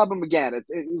the White Album again, it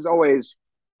was always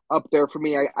up there for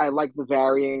me. I like the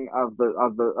varying of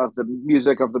the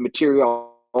music of the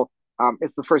material.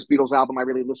 It's the first Beatles album I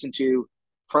really listened to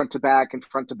front to back and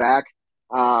front to back.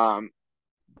 Um,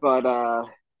 but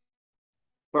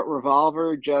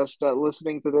Revolver, just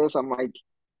listening to this, I'm like,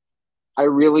 I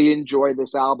really enjoy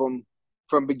this album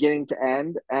from beginning to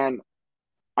end, and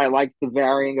I like the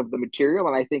varying of the material,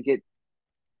 and I think it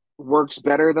works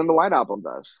better than the White Album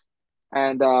does.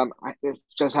 And it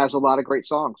just has a lot of great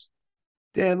songs.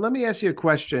 Dan, let me ask you a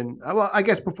question. Well, I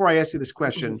guess before I ask you this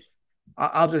question,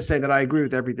 I'll just say that I agree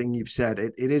with everything you've said.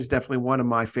 It is definitely one of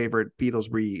my favorite Beatles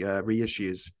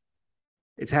reissues.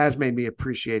 It has made me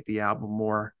appreciate the album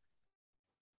more.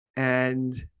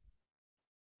 And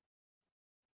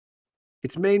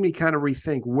it's made me kind of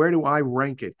rethink, where do I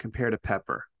rank it compared to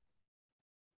Pepper?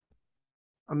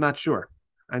 I'm not sure.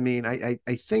 I mean, I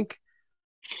think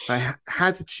if I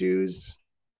had to choose,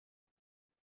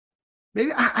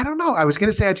 maybe, I don't know. I was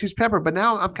going to say I choose Pepper, but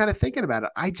now I'm kind of thinking about it.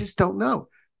 I just don't know.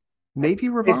 Maybe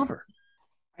Revolver.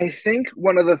 I think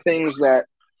one of the things that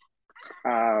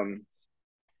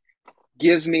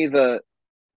gives me the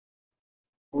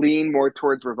lean more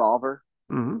towards Revolver,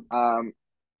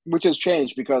 which has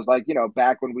changed because, like, you know,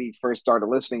 back when we first started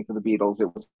listening to the Beatles,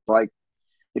 it was like,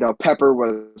 you know, Pepper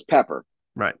was Pepper.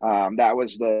 Right. That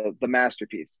was the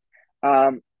masterpiece.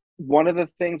 One of the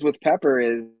things with Pepper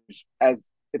is, as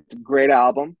it's a great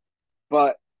album,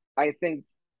 but I think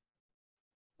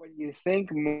when you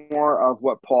think more of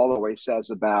what Paul always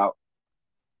says about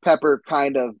Pepper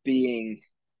kind of being,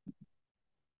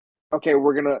 okay,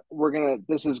 we're gonna one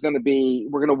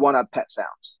up Pet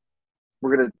Sounds.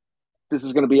 This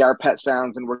is gonna be our Pet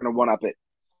Sounds, and we're gonna one up it.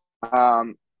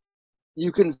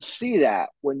 You can see that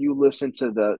when you listen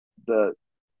to the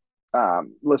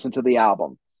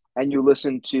album, and you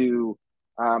listen to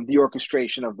the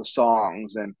orchestration of the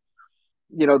songs, and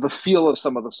you know the feel of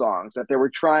some of the songs, that they were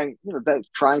trying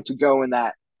to go in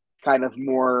that kind of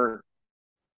more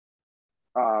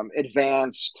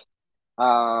advanced,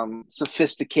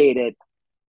 sophisticated,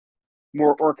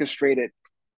 more orchestrated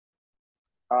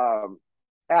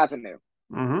avenue.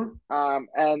 And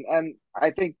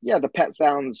I think, yeah, the Pet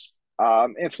Sounds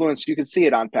influence, you can see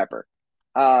it on Pepper.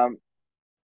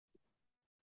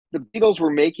 The Beatles were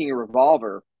making a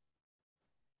Revolver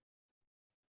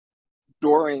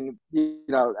during, you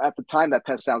know, at the time that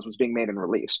Pet Sounds was being made and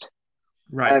released.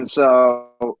 Right. And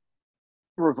so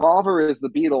Revolver is the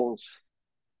Beatles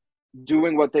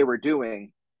doing what they were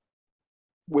doing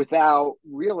without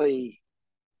really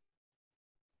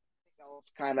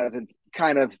kind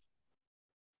of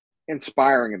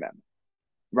inspiring them,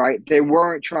 right? They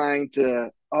weren't trying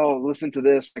to, oh, listen to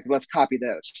this, like, let's copy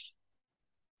this.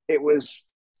 It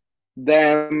was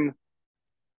them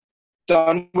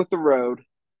done with the road,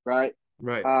 right?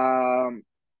 Right.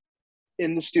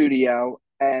 In the studio,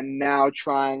 and now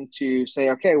trying to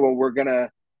say, okay, well, we're gonna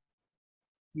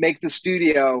make the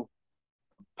studio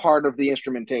part of the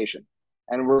instrumentation,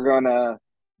 and we're gonna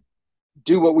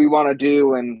do what we want to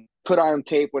do and put on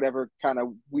tape whatever kind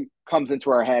of comes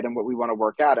into our head and what we want to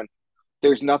work out. And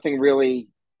there's nothing really,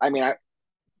 I mean,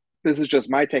 this is just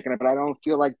my take on it, but I don't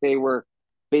feel like they were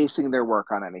basing their work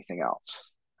on anything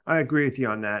else. I agree with you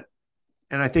on that.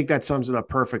 And I think that sums it up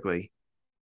perfectly.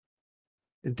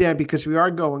 Dan, because we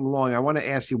are going long, I want to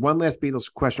ask you one last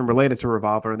Beatles question related to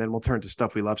Revolver, and then we'll turn to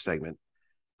Stuff We Love segment.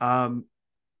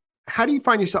 How do you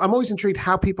find yourself? I'm always intrigued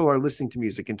how people are listening to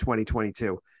music in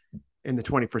 2022, in the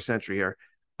 21st century here.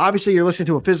 Obviously, you're listening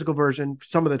to a physical version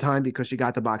some of the time because you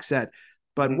got the box set.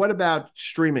 But what about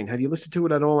streaming? Have you listened to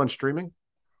it at all on streaming?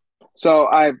 So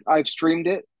I've streamed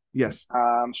it. Yes.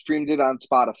 Streamed it on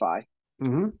Spotify.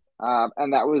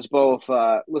 And that was both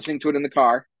listening to it in the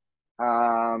car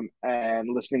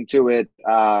and listening to it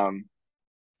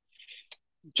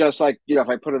just like, you know, if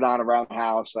I put it on around the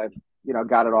house, I've, you know,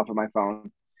 got it off of my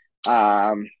phone.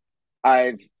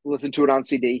 I've listened to it on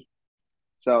CD.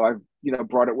 So I've, you know,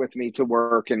 brought it with me to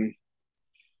work, and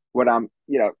when I'm,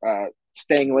 you know,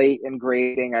 staying late and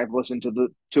grading, I've listened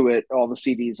to it, all the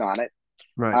CDs on it.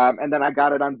 Right. And then I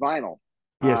got it on vinyl.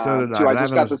 Yeah, so did I. I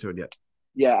haven't listened to it yet.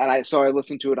 Yeah, and I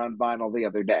listened to it on vinyl the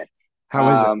other day. How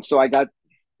is it? So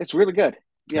it's really good.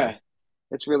 Yeah, okay.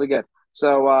 It's really good.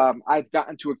 So I've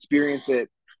gotten to experience it,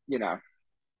 you know,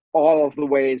 all of the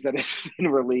ways that it's been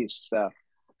released. So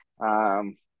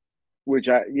which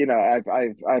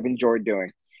I've enjoyed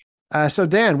doing. So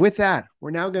Dan, with that,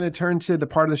 we're now going to turn to the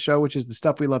part of the show, which is the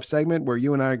Stuff We Love segment, where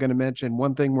you and I are going to mention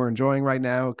one thing we're enjoying right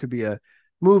now. It could be a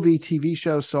movie, TV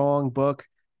show, song, book,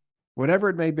 whatever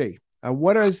it may be.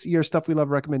 What is your Stuff We Love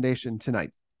recommendation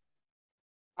tonight?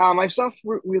 My Stuff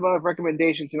We Love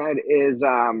recommendation tonight is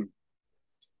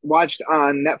watched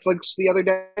on Netflix the other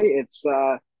day. It's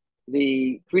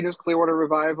the Creedence Clearwater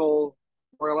Revival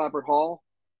Royal Albert Hall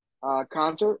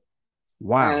concert.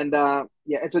 Wow. And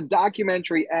it's a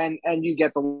documentary, and you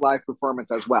get the live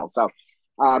performance as well. So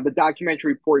the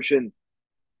documentary portion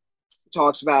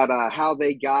talks about how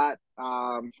they got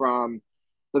from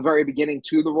the very beginning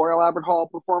to the Royal Albert Hall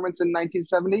performance in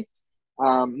 1970,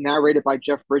 narrated by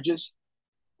Jeff Bridges,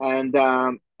 and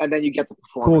then you get the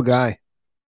performance. Cool guy.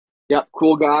 Yep,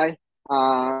 cool guy.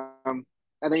 And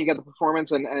then you get the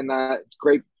performance, and it's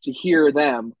great to hear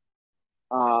them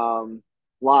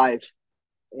live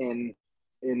in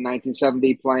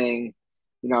 1970 playing,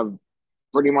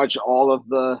 pretty much all of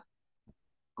the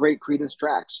great Creedence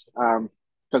tracks.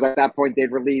 Because at that point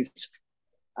they'd released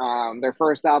their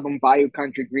first album, Bayou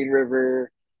Country, Green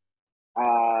River,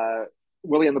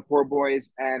 Willie and the Poor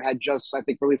Boys, and had just, I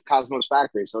think, released Cosmo's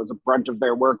Factory. So it's a bunch of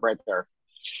their work right there.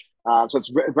 So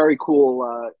it's very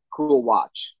cool, cool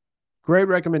watch. Great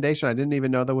recommendation. I didn't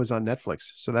even know that was on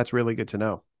Netflix. So that's really good to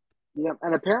know. Yeah,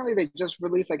 and apparently they just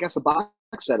released, I guess, a box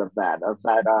set of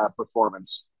that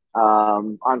performance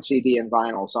on CD and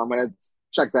vinyl. So I'm going to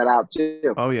check that out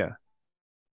too. Oh yeah,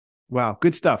 wow,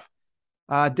 good stuff.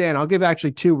 Dan, I'll give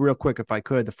actually two real quick if I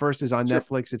could. The first is on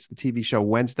Netflix. It's the TV show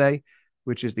Wednesday,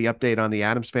 which is the update on the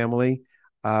Addams Family,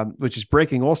 which is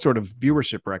breaking all sort of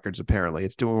viewership records. Apparently,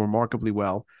 it's doing remarkably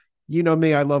well. You know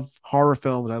me, I love horror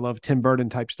films. I love Tim Burton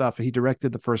type stuff. He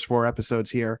directed the first 4 episodes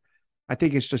here. I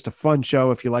think it's just a fun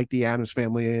show. If you like the Addams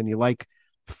Family and you like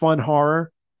fun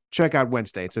horror, check out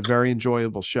Wednesday. It's a very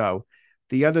enjoyable show.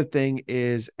 The other thing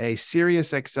is a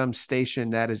Sirius XM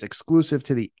station that is exclusive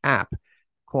to the app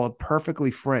called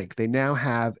Perfectly Frank. They now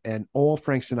have an all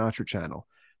Frank Sinatra channel.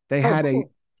 They had a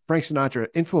Frank Sinatra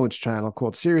influence channel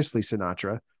called Seriously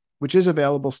Sinatra, which is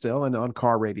available still and on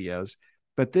car radios.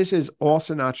 But this is all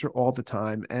Sinatra all the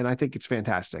time, and I think it's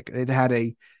fantastic. It had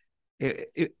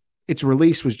its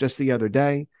release was just the other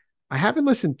day. I haven't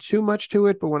listened too much to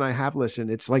it, but when I have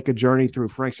listened, it's like a journey through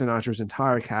Frank Sinatra's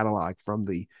entire catalog from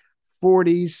the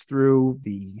 40s through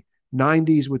the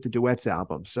 90s with the duets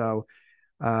album. So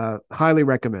highly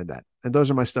recommend that. And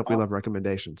those are my Stuff We Love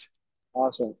recommendations.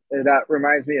 Awesome. That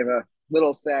reminds me of a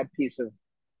little sad piece of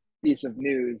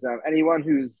news. Anyone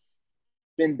who's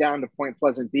been down to Point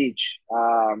Pleasant Beach,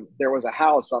 there was a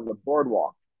house on the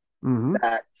boardwalk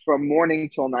that from morning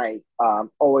till night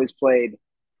always played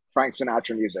Frank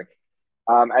Sinatra music.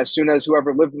 As soon as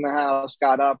whoever lived in the house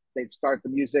got up, they'd start the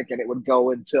music and it would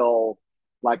go until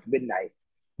like midnight.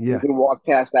 Yeah. You could walk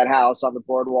past that house on the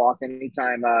boardwalk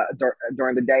anytime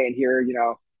during the day and hear,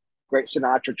 great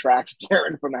Sinatra tracks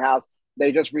blaring from the house.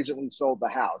 They just recently sold the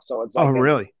house. So it's like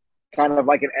really? Kind of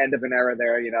like an end of an era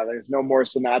there. There's no more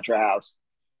Sinatra house.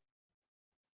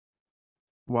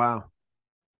 Wow.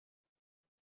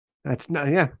 That's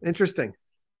interesting.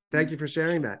 Thank you for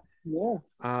sharing that. Yeah.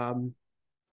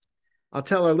 I'll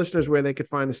tell our listeners where they could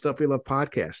find the Stuff We Love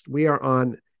podcast. We are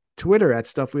on Twitter at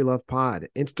Stuff We Love Pod,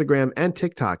 Instagram and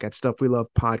TikTok at Stuff We Love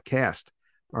Podcast.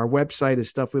 Our website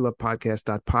is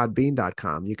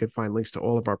stuffwelovepodcast.podbean.com. You can find links to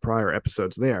all of our prior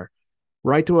episodes there.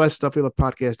 Write to us,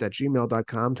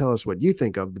 stuffwelovepodcast@gmail.com. Tell us what you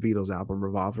think of the Beatles album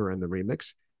Revolver and the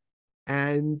remix.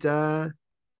 And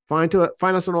find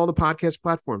us on all the podcast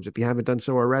platforms if you haven't done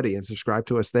so already, and subscribe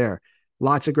to us there.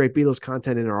 Lots of great Beatles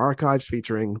content in our archives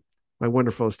featuring my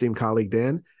wonderful esteemed colleague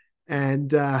Dan, and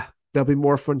there'll be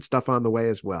more fun stuff on the way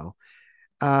as well.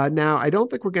 Now, I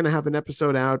don't think we're going to have an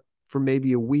episode out for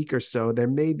maybe a week or so. There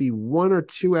may be 1 or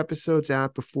 2 episodes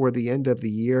out before the end of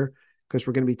the year because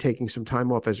we're going to be taking some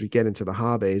time off as we get into the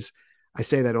holidays. I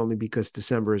say that only because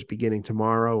December is beginning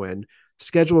tomorrow and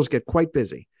schedules get quite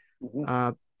busy.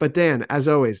 But Dan, as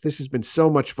always, this has been so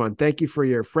much fun. Thank you for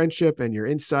your friendship and your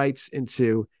insights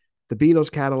into the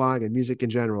Beatles catalog and music in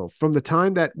general. From the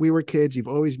time that we were kids, you've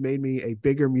always made me a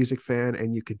bigger music fan,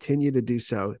 and you continue to do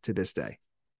so to this day.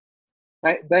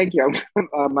 Thank you.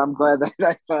 I'm glad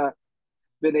that I've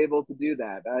been able to do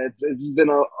that.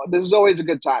 This is always a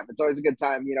good time. It's always a good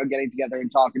time, getting together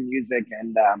and talking music,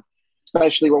 and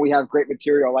especially when we have great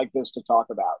material like this to talk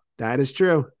about. That is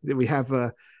true. We have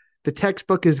the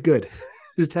textbook is good.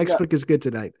 The textbook is good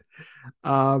tonight.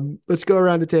 Let's go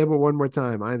around the table one more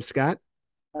time. I'm Scott.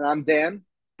 And I'm Dan.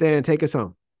 Dan, take us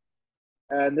home.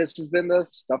 And this has been the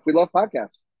Stuff We Love podcast.